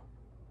detail.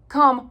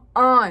 Come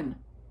on.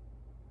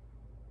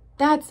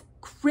 That's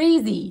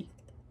crazy.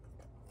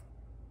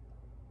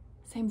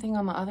 Same thing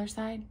on the other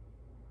side.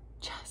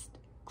 Just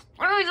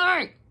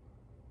crazy.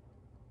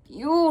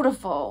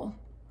 Beautiful.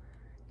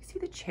 You see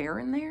the chair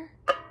in there?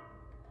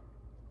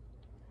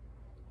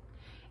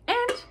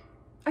 And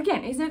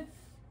again,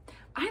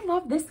 I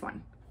love this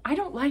one. I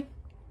don't like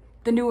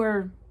the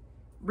newer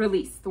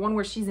release, the one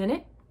where she's in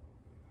it.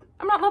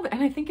 I'm not loving it,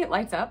 and I think it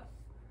lights up.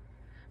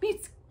 I mean,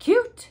 it's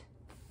cute,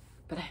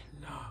 but I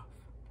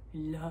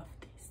love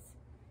this.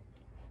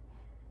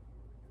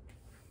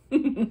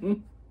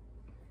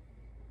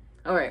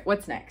 All right,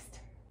 what's next?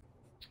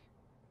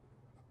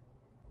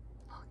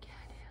 Look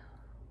at him.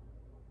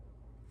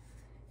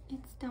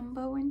 It's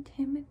Dumbo and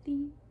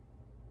Timothy.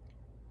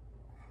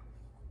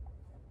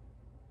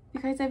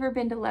 You guys ever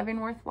been to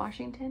Leavenworth,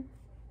 Washington?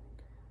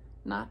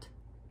 Not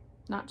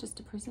just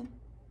a prison.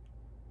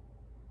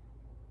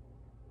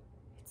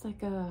 It's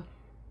like a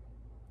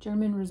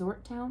German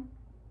resort town.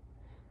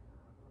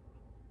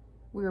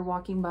 We were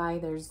walking by,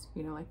 there's,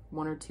 you know, like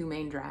 1 or 2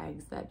 main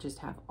drags that just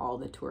have all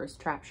the tourist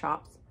trap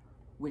shops,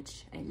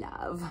 which I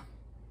love.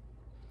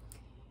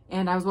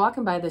 And I was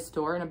walking by this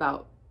store and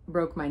about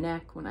broke my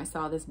neck when I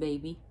saw this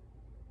baby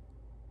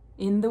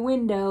in the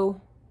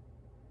window.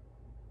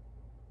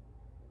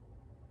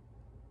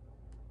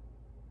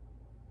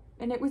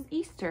 And it was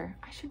Easter.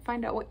 I should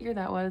find out what year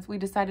that was. We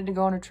decided to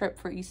go on a trip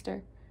for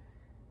Easter.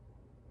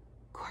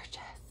 Gorgeous.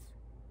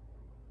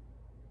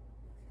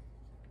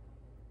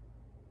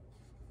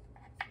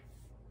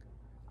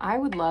 I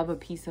would love a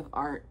piece of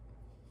art.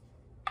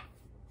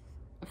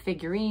 A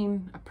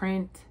figurine, a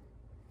print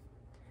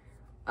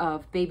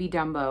of baby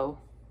Dumbo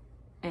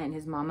and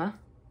his mama,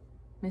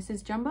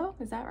 Mrs. Jumbo,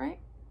 is that right?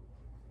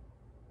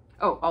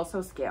 Oh,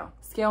 also scale.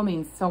 Scale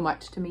means so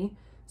much to me.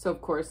 So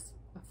of course,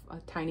 a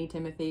tiny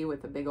Timothy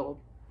with a big old,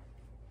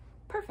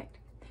 perfect.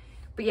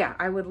 But yeah,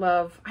 I would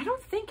love, I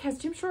don't think, has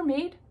Jim Shore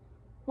made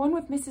one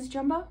with Mrs.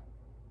 Jumbo?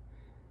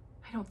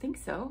 I don't think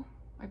so.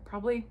 I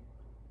probably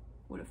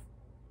would have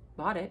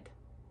bought it.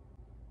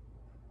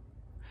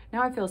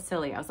 Now I feel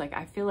silly. I was like,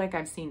 I feel like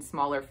I've seen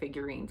smaller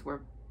figurines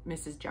where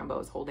Mrs. Jumbo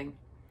is holding.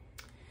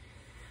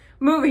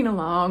 Moving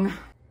along.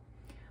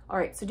 All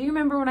right, so do you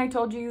remember when I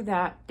told you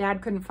that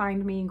Dad couldn't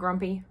find me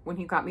Grumpy when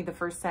he got me the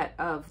first set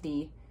of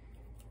the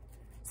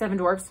 7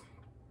 Dwarfs?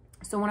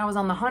 So when I was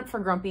on the hunt for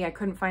Grumpy, I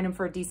couldn't find him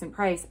for a decent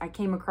price. I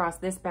came across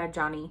this Bad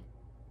Johnny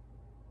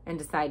and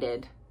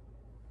decided,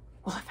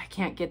 well, if I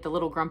can't get the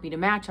little Grumpy to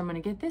match, I'm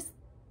gonna get this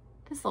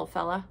little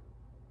fella.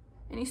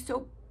 And he's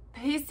so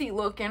pasty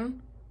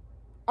looking.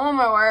 Oh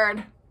my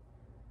word.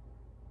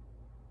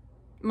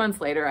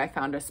 Months later, I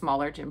found a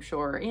smaller Jim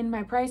Shore in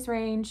my price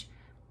range,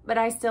 but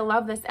I still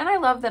love this. And I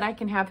love that I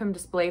can have him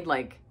displayed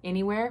like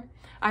anywhere.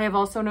 I have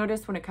also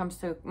noticed when it comes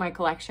to my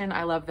collection,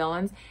 I love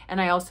villains,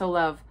 and I also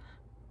love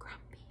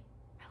grumpy.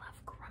 I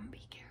love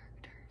grumpy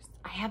characters.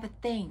 I have a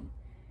thing.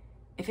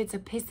 If it's a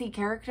pissy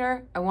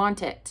character, I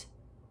want it.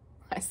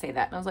 I say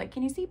that and I was like,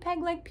 can you see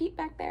Peg Leg Pete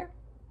back there?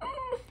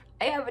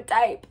 I have a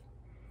type.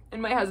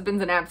 And my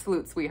husband's an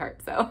absolute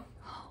sweetheart, so.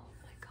 Oh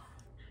my gosh.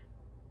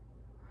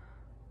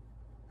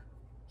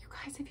 You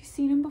guys, have you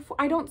seen him before?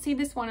 I don't see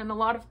this one in a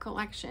lot of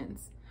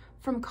collections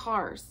from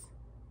Cars.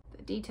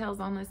 The details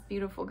on this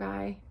beautiful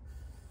guy.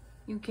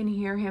 You can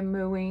hear him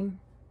mooing.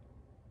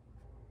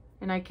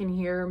 And I can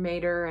hear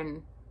Mater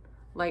and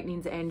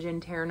Lightning's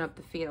engine tearing up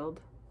the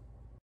field.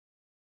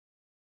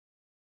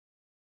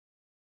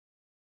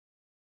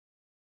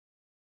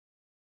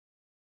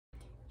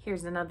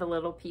 Here's another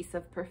little piece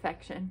of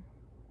perfection.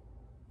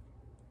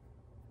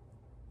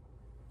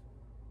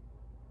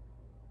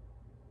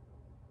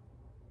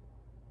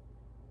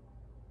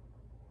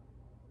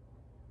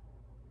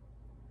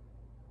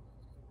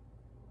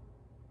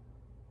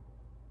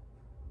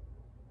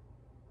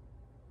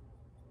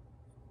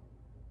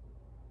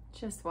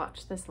 Just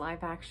watched this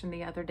live action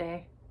the other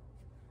day.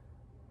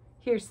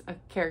 Here's a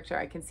character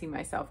I can see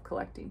myself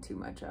collecting too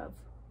much of.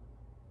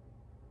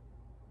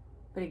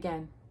 But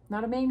again,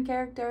 not a main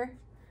character.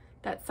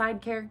 That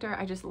side character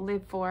I just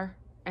live for.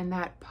 And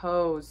that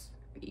pose,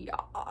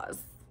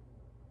 yes.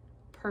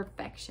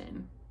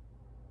 Perfection.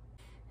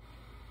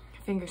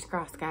 Fingers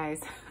crossed,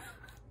 guys.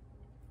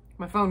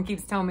 My phone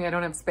keeps telling me I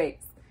don't have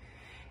space.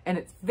 And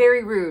it's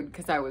very rude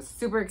because I was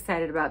super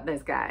excited about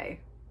this guy.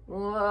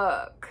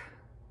 Look.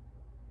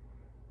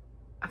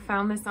 I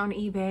found this on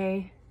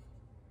eBay.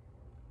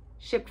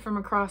 Shipped from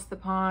across the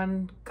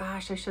pond.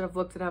 Gosh, I should have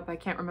looked it up. I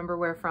can't remember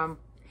where from.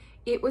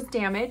 It was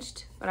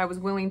damaged, but I was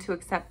willing to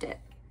accept it.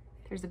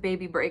 There's a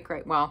baby break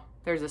right, well,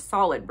 there's a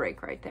solid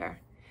break right there.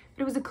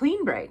 But it was a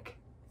clean break.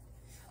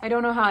 I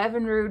don't know how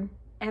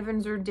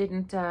Evansrud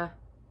didn't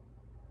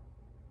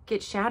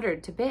get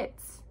shattered to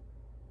bits.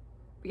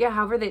 But yeah,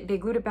 however, they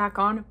glued it back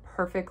on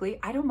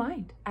perfectly. I don't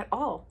mind at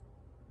all.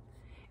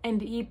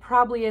 And he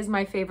probably is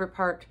my favorite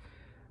part.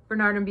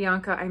 Bernard and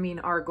Bianca, I mean,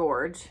 our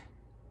gorge.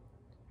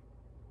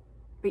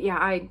 But yeah,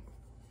 I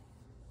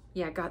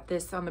got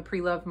this on the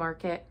pre-love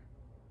market.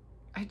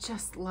 I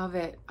just love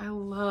it. I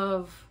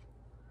love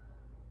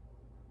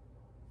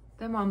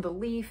them on the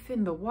leaf,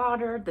 in the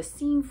water, the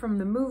scene from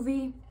the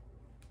movie.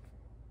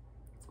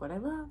 It's what I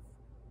love.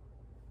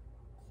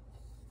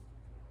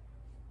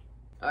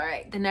 All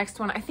right, the next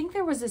one. I think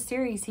there was a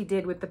series he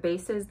did with the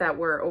bases that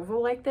were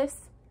oval like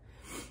this.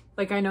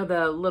 Like I know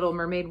the Little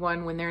Mermaid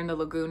one when they're in the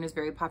lagoon is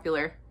very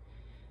popular.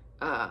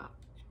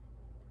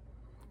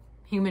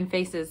 Human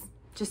faces,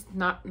 just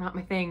not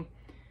my thing.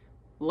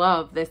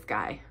 Love this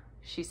guy.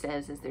 She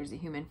says as there's a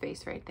human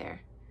face right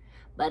there.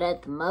 But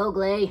it's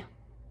Mowgli.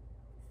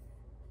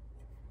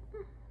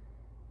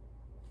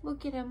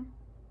 Look at him.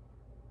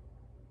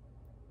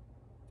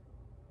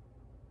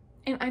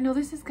 And I know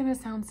this is gonna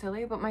sound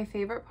silly, but my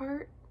favorite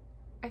part,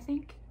 I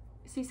think,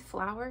 is these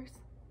flowers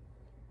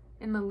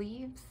and the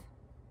leaves.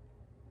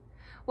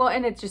 Well,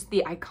 and it's just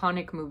the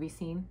iconic movie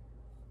scene.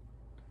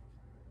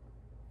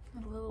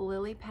 A little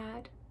lily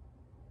pad.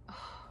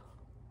 Oh.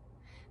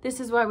 This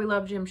is why we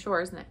love Jim Shore,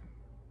 isn't it?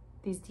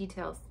 These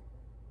details.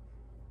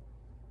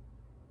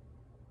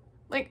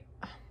 Like,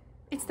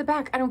 it's the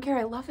back. I don't care.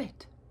 I love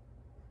it.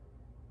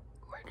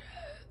 Gorgeous.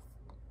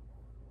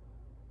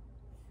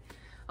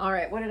 All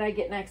right, what did I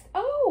get next?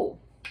 Oh!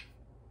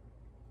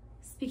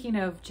 Speaking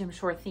of Jim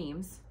Shore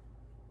themes,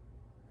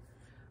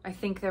 I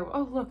think there,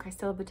 oh look, I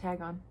still have the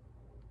tag on.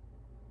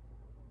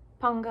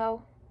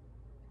 Pongo.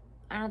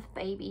 And the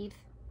babies.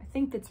 I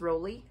think that's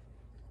Rolly.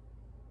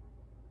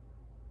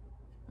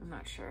 I'm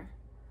not sure.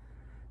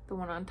 The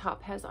one on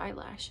top has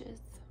eyelashes.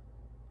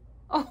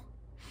 Oh,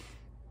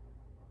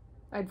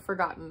 I'd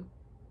forgotten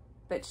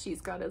that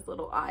she's got his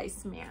little eye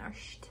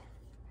smashed.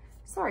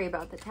 Sorry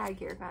about the tag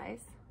here,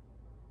 guys.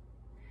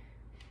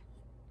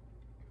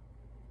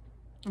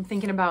 I'm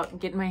thinking about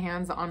getting my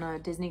hands on a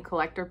Disney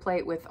collector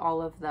plate with all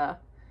of the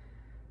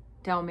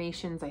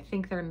Dalmatians. I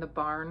think they're in the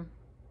barn,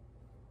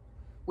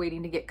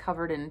 waiting to get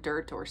covered in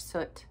dirt or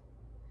soot.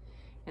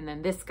 And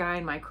then this guy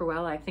and my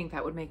Cruella, I think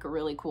that would make a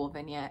really cool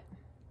vignette.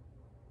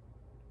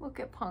 Look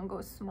at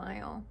Pongo's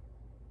smile.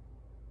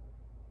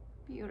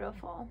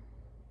 Beautiful.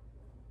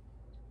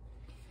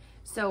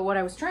 So what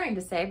I was trying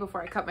to say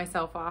before I cut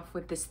myself off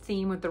with this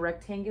theme with the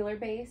rectangular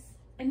base,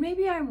 and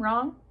maybe I'm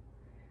wrong,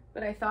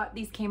 but I thought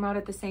these came out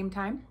at the same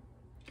time.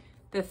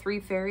 The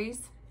Three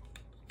Fairies.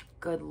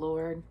 Good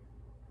Lord.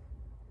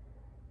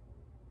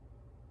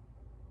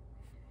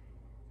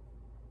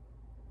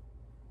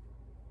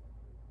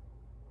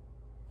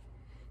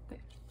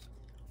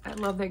 I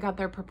love they got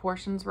their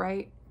proportions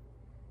right.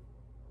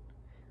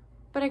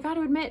 But I got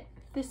to admit,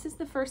 this is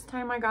the first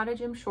time I got a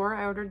Jim Shore.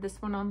 I ordered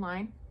this one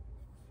online.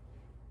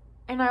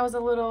 And I was a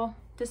little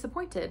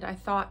disappointed. I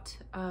thought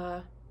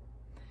a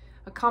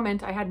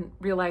comment I hadn't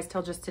realized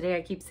till just today.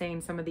 I keep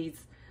saying some of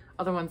these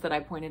other ones that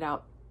I pointed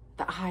out.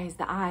 The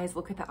eyes,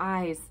 look at the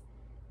eyes.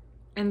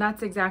 And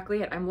that's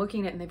exactly it. I'm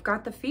looking at, and they've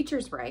got the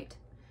features right.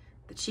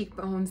 The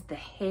cheekbones, the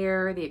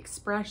hair, the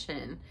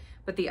expression,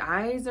 but the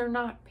eyes are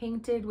not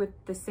painted with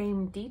the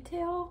same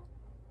detail.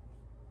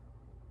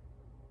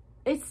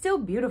 It's still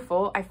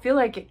beautiful. I feel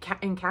like it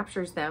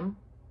captures them.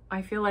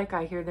 I feel like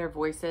I hear their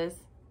voices.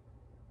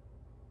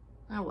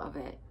 I love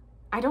it.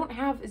 I don't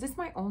have, is this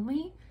my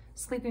only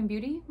Sleeping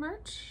Beauty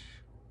merch?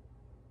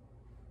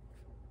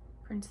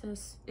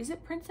 Princess, is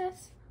it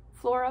Princess?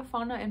 Flora,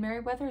 Fauna, and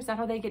Merryweather? Is that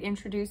how they get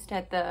introduced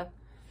at the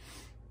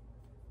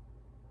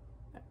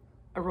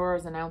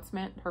Aurora's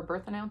announcement, her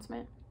birth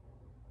announcement?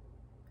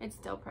 It's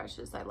still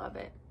precious. I love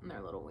it. And their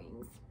little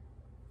wings.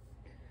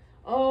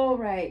 All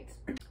right.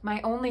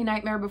 My only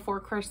Nightmare Before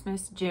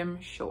Christmas, Jim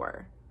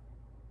Shore.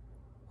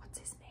 What's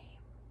his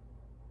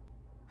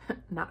name?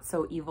 Not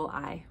So Evil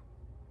Eye.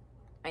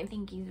 I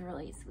think he's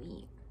really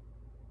sweet.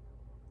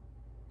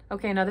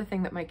 Okay, another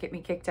thing that might get me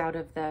kicked out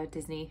of the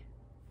Disney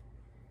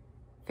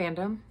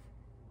fandom.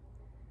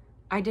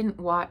 I didn't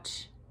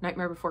watch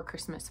Nightmare Before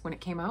Christmas when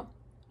it came out.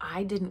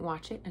 I didn't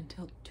watch it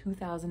until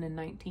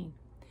 2019.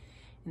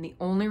 And the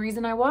only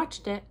reason I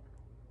watched it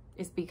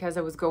is because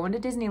I was going to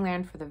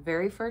Disneyland for the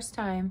very first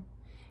time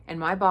and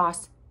my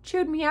boss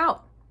chewed me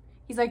out.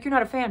 He's like, you're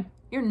not a fan.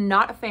 You're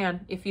not a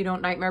fan if you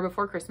don't Nightmare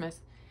Before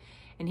Christmas.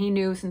 And he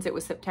knew since it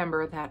was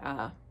September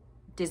that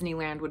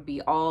Disneyland would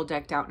be all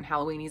decked out in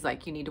Halloween. He's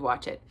like, you need to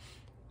watch it.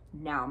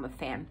 Now I'm a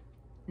fan.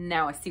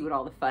 Now I see what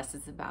all the fuss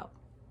is about.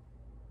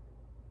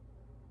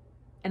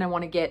 And I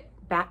want to get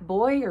Bat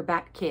Boy or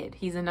Bat Kid.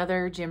 He's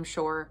another Jim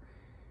Shore.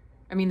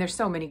 I mean, there's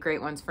so many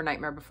great ones for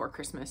Nightmare Before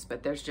Christmas,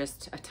 but there's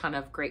just a ton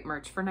of great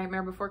merch for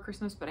Nightmare Before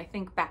Christmas. But I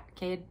think Bat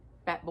Kid,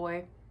 Bat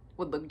Boy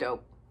would look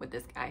dope with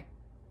this guy.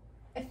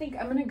 I think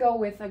I'm going to go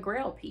with a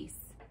Grail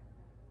piece.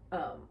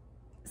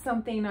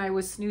 Something I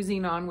was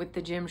snoozing on with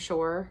the Jim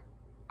Shore.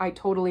 I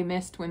totally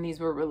missed when these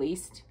were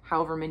released,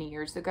 however many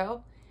years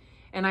ago.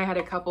 And I had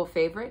a couple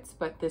favorites,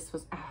 but this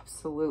was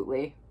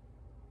absolutely...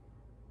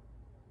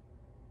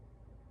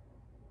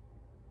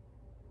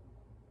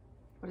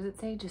 What does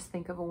it say? Just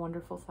think of a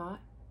wonderful thought.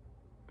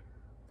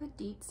 The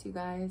deets, you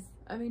guys.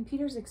 I mean,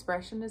 Peter's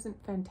expression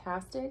isn't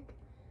fantastic,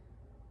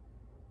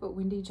 but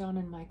Wendy, John,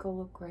 and Michael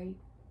look great.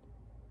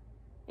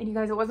 And you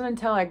guys, it wasn't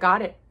until I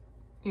got it,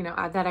 you know,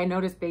 that I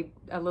noticed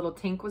a little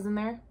Tink was in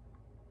there.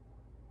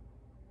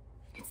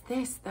 It's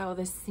this, though,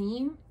 the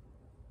seam.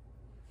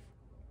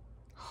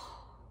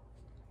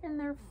 And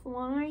they're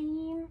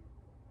flying.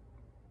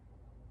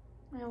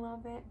 I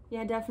love it.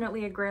 Yeah,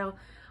 definitely a Grail.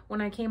 When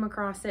I came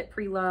across it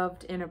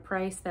pre-loved in a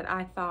price that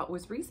I thought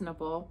was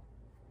reasonable.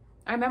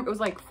 I remember it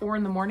was like 4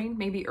 in the morning,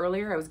 maybe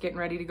earlier. I was getting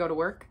ready to go to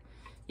work.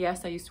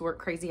 Yes, I used to work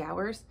crazy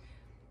hours.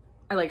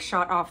 I like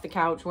shot off the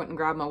couch, went and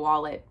grabbed my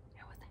wallet.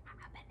 It was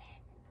happening.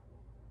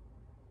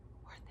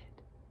 Worth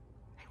it.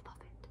 I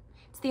love it.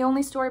 It's the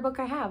only storybook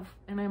I have,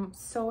 and I'm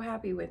so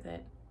happy with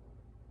it.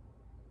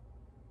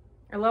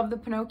 I love the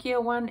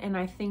Pinocchio one, and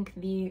I think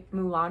the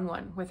Mulan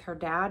one with her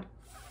dad.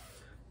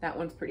 That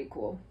one's pretty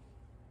cool.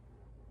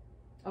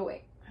 Oh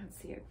wait, let's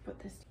see, I put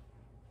this.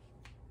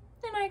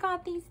 And I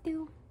got these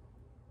two.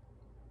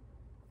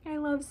 I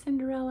love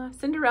Cinderella.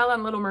 Cinderella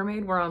and Little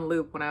Mermaid were on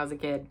loop when I was a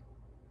kid.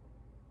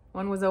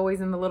 One was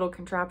always in the little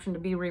contraption to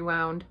be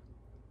rewound.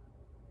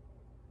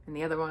 And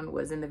the other one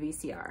was in the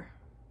VCR.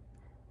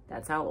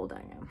 That's how old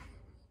I am.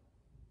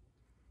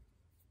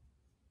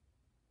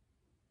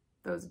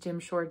 Those Jim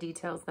Shore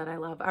details that I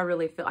love. I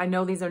really feel, I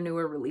know these are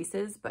newer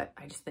releases, but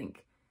I just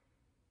think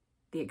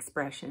the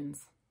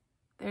expressions,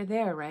 they're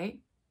there, right?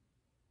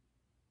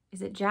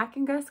 Is it Jack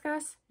and Gus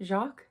Gus?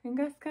 Jacques and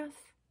Gus Gus?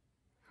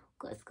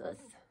 Gus Gus.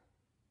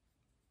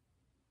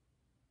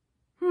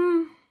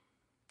 I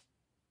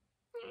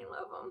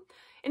love them.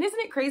 And isn't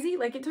it crazy?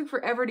 Like, it took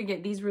forever to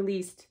get these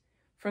released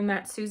from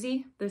that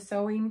Susie, the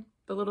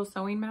little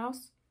sewing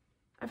mouse.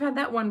 I've had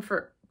that one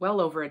for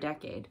well over a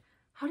decade.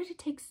 How did it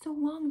take so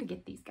long to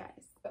get these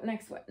guys? What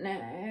next? What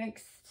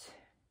next?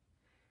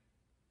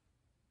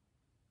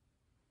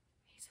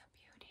 He's a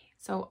beauty.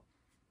 So,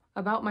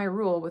 about my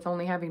rule with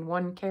only having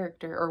one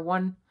character or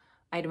one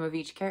item of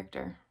each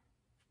character,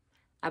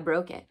 I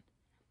broke it,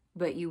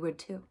 but you would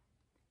too.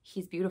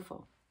 He's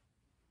beautiful.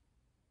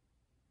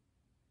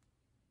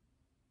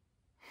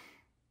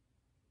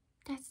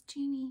 That's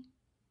Genie.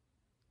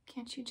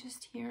 Can't you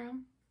just hear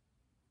him?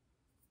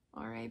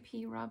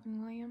 R.I.P.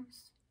 Robin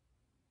Williams.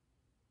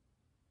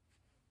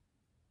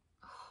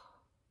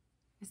 Oh,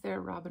 is there a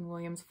Robin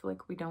Williams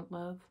flick we don't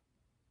love?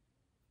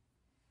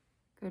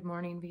 Good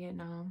Morning,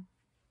 Vietnam.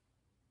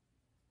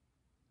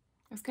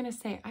 I was gonna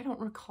say, I don't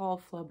recall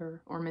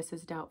Flubber or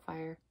Mrs.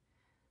 Doubtfire.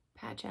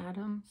 Patch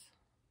Adams.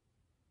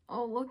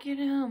 Oh, look at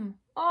him.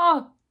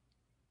 Oh!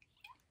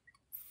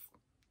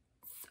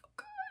 So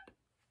good.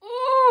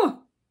 Oh!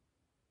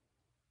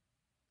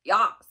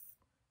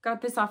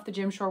 Got this off the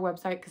Jim Shore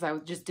website because I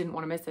just didn't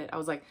want to miss it. I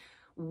was like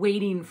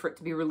waiting for it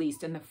to be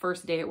released. And the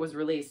first day it was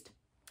released,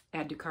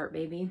 add to cart,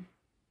 baby.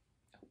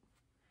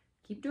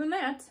 Keep doing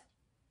that.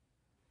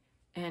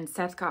 And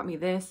Seth got me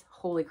this.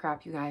 Holy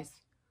crap, you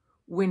guys.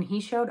 When he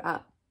showed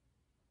up,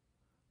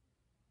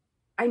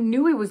 I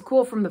knew he was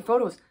cool from the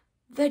photos.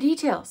 The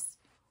details.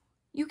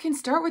 You can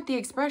start with the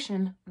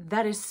expression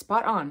that is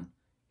spot on,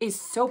 is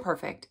so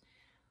perfect.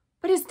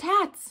 But his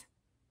tats.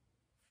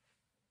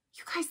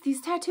 You guys,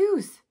 these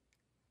tattoos.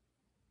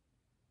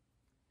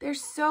 They're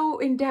so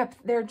in-depth.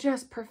 They're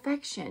just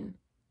perfection.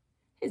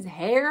 His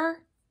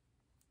hair.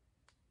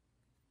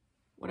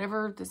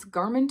 Whatever this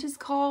garment is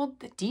called.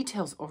 The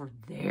details over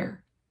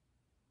there.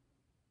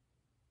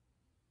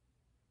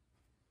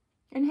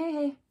 And hey,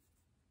 hey.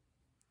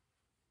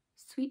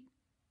 Sweet,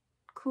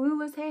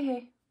 clueless hey,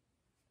 hey.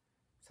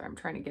 Sorry, I'm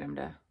trying to get him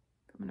to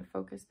come into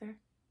focus there.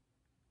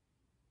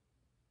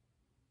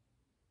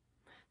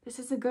 This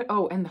is a good,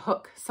 oh, and the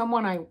hook.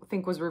 Someone I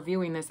think was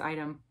reviewing this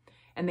item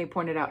and they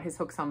pointed out his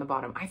hook's on the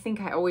bottom. I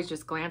think I always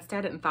just glanced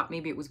at it and thought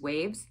maybe it was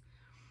waves,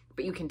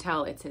 but you can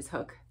tell it's his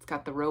hook. It's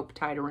got the rope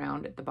tied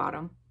around at the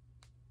bottom.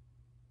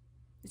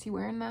 Is he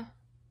wearing the,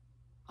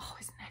 oh,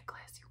 his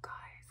necklace, you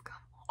guys,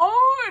 come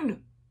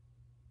on.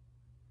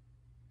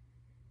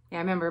 Yeah,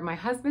 I remember my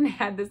husband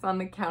had this on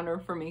the counter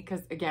for me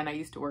because, again, I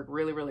used to work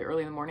really, really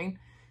early in the morning.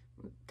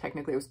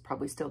 Technically, it was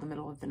probably still the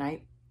middle of the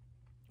night.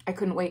 I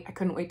couldn't wait. I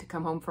couldn't wait to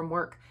come home from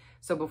work.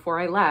 So before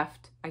I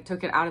left, I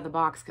took it out of the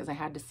box because I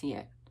had to see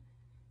it.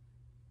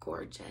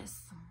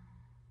 Gorgeous. I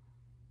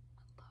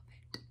love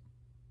it.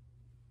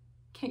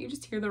 Can't you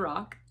just hear the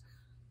rock?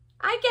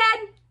 I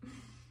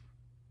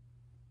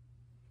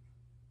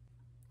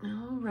can.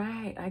 All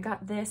right. I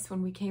got this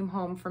when we came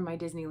home from my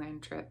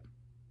Disneyland trip.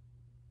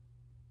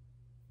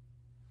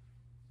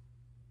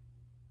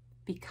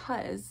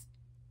 Because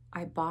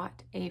I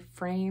bought a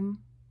frame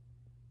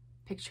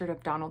pictured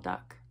of Donald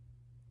Duck.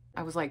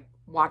 I was like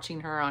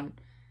watching her on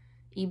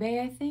eBay,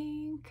 I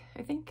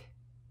think.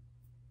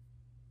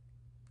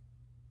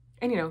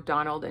 And you know,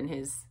 Donald and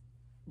his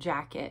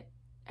jacket.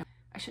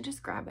 I should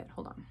just grab it,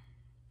 hold on.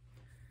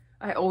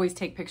 I always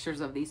take pictures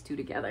of these two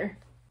together.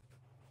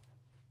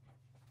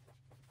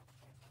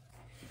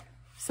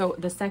 So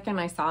the second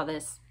I saw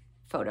this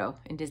photo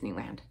in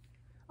Disneyland,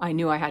 I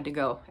knew I had to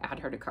go add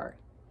her to cart.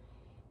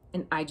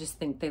 And I just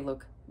think they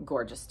look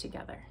gorgeous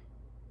together.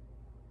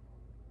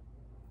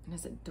 And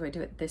is it, do I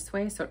do it this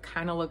way? So it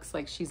kind of looks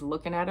like she's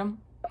looking at him.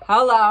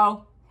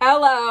 Hello,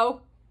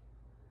 hello.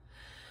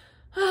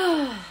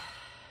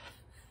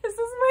 This is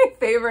my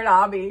favorite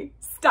hobby,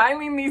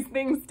 styling these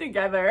things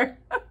together.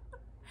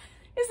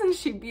 Isn't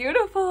she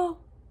beautiful?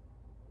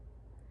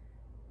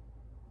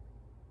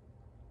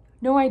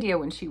 No idea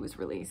when she was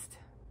released.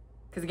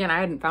 Because again,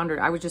 I hadn't found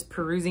her. I was just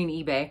perusing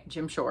eBay,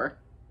 Jim Shore.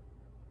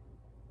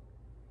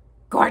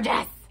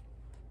 Gorgeous.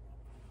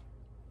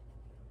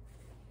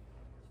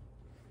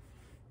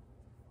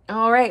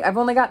 All right, I've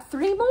only got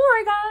 3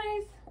 more,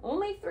 guys.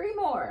 Only 3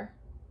 more.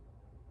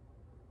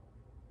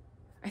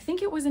 I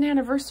think it was an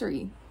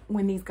anniversary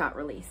when these got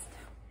released.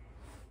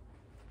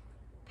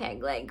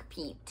 Peg Leg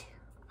Pete.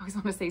 I always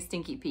want to say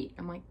Stinky Pete.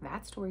 I'm like,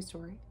 that's Toy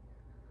Story.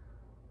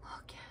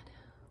 Look at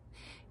him.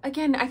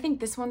 Again, I think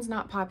this one's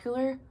not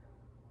popular.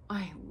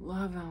 I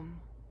love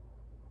them.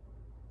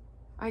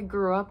 I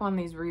grew up on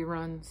these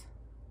reruns.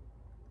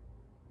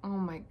 Oh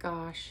my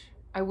gosh.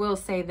 I will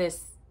say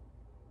this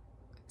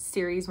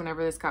series,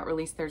 whenever this got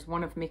released, there's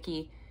one of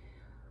Mickey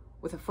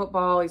with a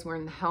football. He's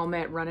wearing the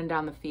helmet, running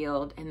down the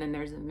field. And then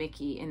there's a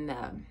Mickey in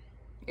the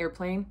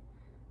airplane.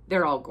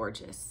 They're all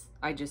gorgeous.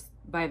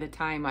 By the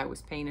time I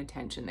was paying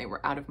attention, they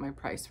were out of my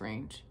price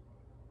range.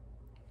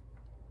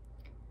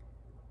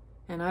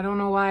 And I don't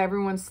know why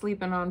everyone's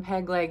sleeping on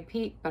Peg Leg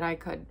Pete, but I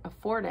could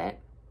afford it.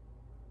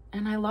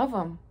 And I love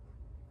them.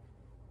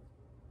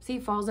 See,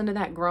 falls into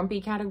that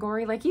grumpy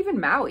category. Like even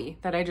Maui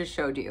that I just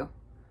showed you.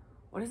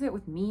 What is it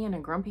with me and a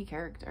grumpy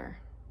character?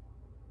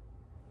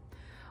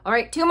 All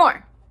right, 2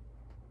 more.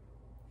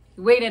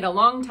 We waited a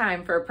long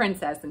time for a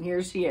princess and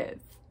here she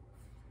is.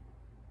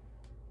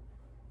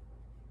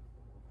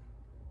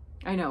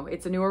 I know,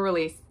 it's a newer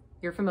release.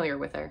 You're familiar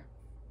with her.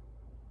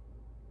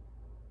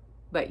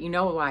 But you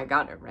know why I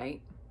got her,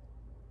 right?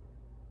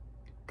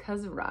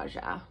 'Cause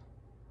Raja.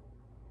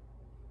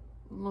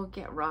 Look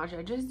at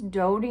Raja, just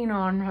doting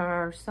on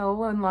her,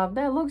 so in love.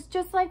 That looks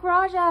just like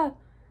Raja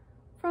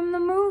from the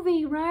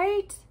movie,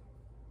 right?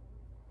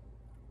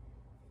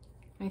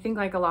 I think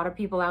like a lot of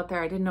people out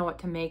there, I didn't know what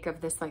to make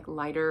of this like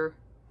lighter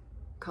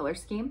color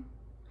scheme.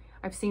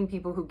 I've seen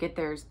people who get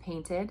theirs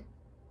painted.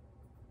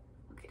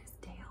 Look at his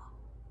tail.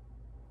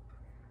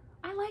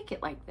 I like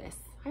it like this.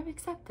 I've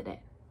accepted it.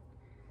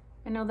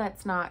 I know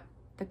that's not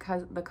the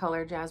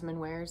color Jasmine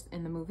wears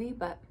in the movie,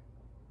 but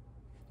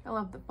I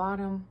love the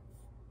bottom.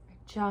 I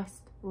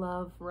just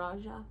love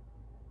Raja.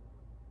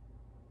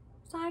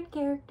 Side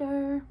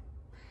character.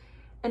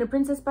 And a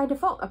princess by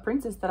default. A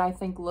princess that I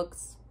think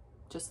looks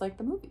just like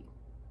the movie.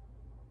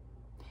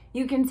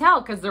 You can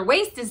tell because their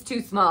waist is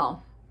too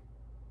small.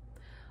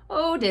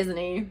 Oh,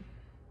 Disney.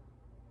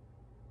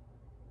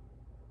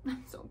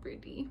 That's so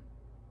pretty.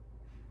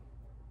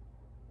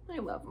 I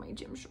love my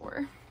Jim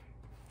Shore.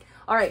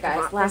 All right,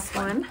 guys, last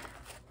one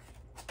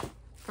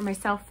for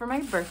myself for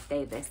my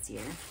birthday this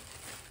year.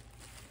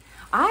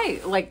 I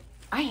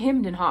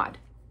hemmed and hawed.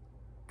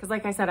 Because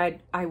like I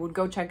said, I would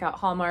go check out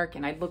Hallmark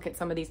and I'd look at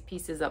some of these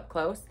pieces up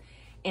close.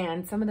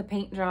 And some of the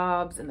paint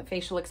jobs and the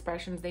facial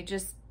expressions,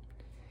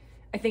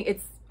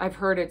 I've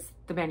heard it's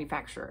the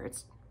manufacturer.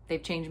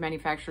 They've changed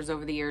manufacturers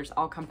over the years.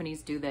 All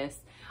companies do this.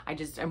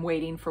 I'm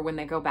waiting for when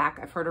they go back.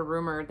 I've heard a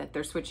rumor that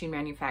they're switching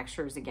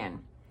manufacturers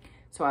again.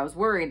 So I was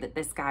worried that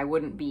this guy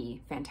wouldn't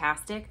be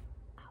fantastic.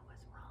 I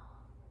was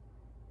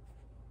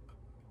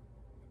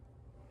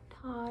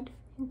wrong. Todd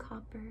and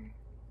Copper.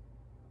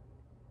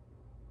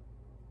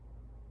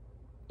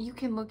 You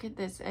can look at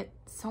this at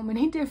so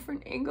many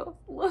different angles.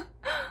 Look.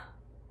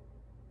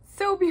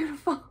 So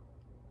beautiful.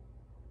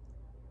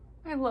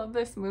 I love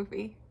this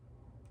movie.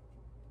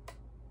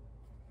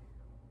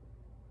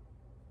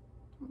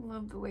 I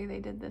love the way they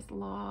did this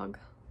log.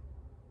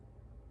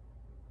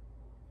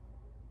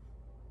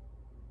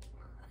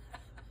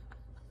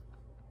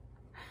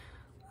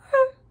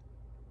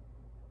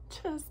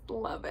 Just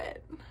love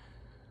it.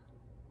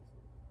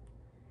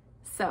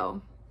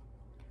 So,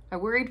 I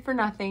worried for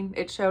nothing.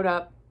 It showed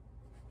up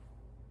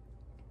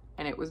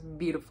and it was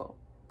beautiful,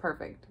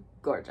 perfect,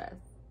 gorgeous.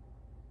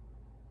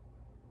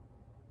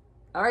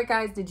 All right,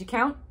 guys, did you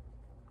count?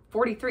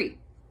 43.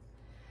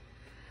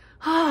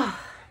 I've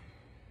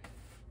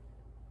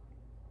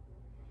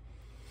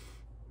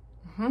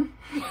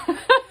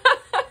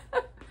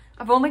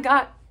only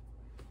got,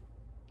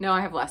 no, I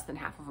have less than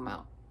half of them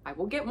out. I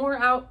will get more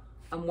out.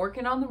 I'm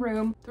working on the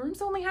room. The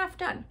room's only half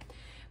done,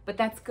 but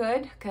that's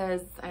good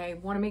because I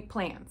want to make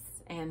plans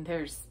and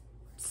there's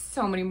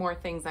so many more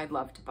things I'd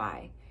love to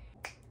buy.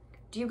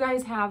 Do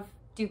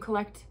you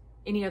collect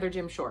any other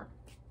Jim Shore?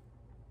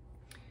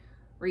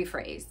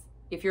 Rephrase.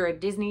 If you're a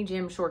Disney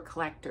Jim Shore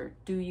collector,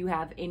 do you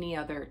have any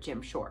other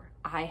Jim Shore?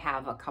 I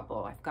have a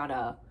couple. I've got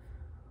a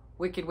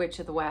Wicked Witch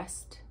of the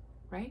West,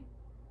 right?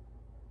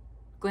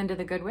 Glinda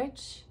the Good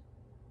Witch.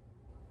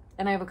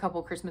 And I have a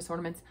couple Christmas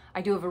ornaments.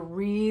 I do have a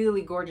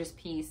really gorgeous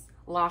piece,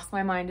 lost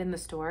my mind in the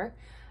store.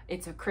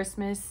 It's a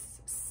Christmas,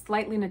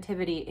 slightly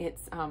nativity.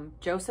 It's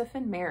Joseph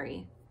and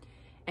Mary.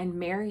 And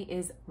Mary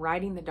is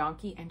riding the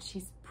donkey and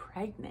she's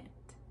pregnant.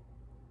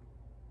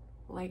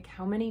 Like,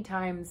 how many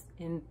times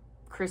in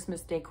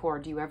Christmas decor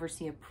do you ever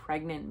see a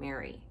pregnant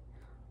Mary?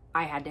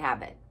 I had to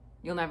have it.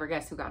 You'll never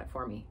guess who got it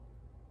for me.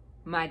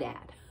 My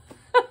dad.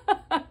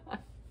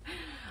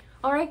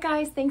 All right,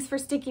 guys, thanks for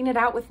sticking it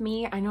out with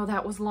me. I know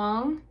that was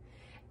long.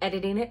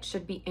 Editing it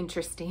should be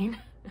interesting.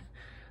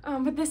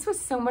 But this was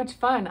so much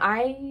fun.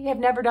 I have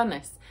never done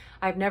this.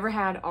 I've never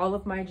had all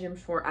of my Jim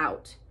Shore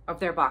out of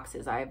their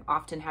boxes. I've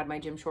often had my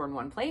Jim Shore in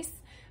one place,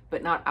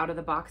 but not out of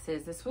the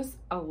boxes. This was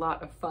a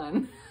lot of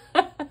fun.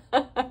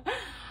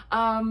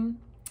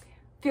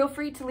 Feel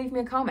free to leave me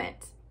a comment.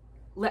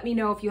 Let me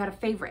know if you had a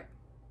favorite.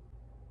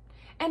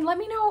 And let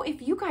me know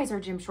if you guys are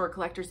Jim Shore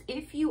collectors.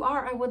 If you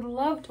are, I would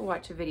love to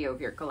watch a video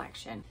of your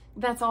collection.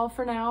 That's all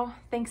for now.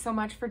 Thanks so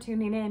much for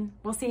tuning in.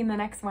 We'll see you in the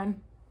next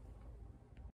one.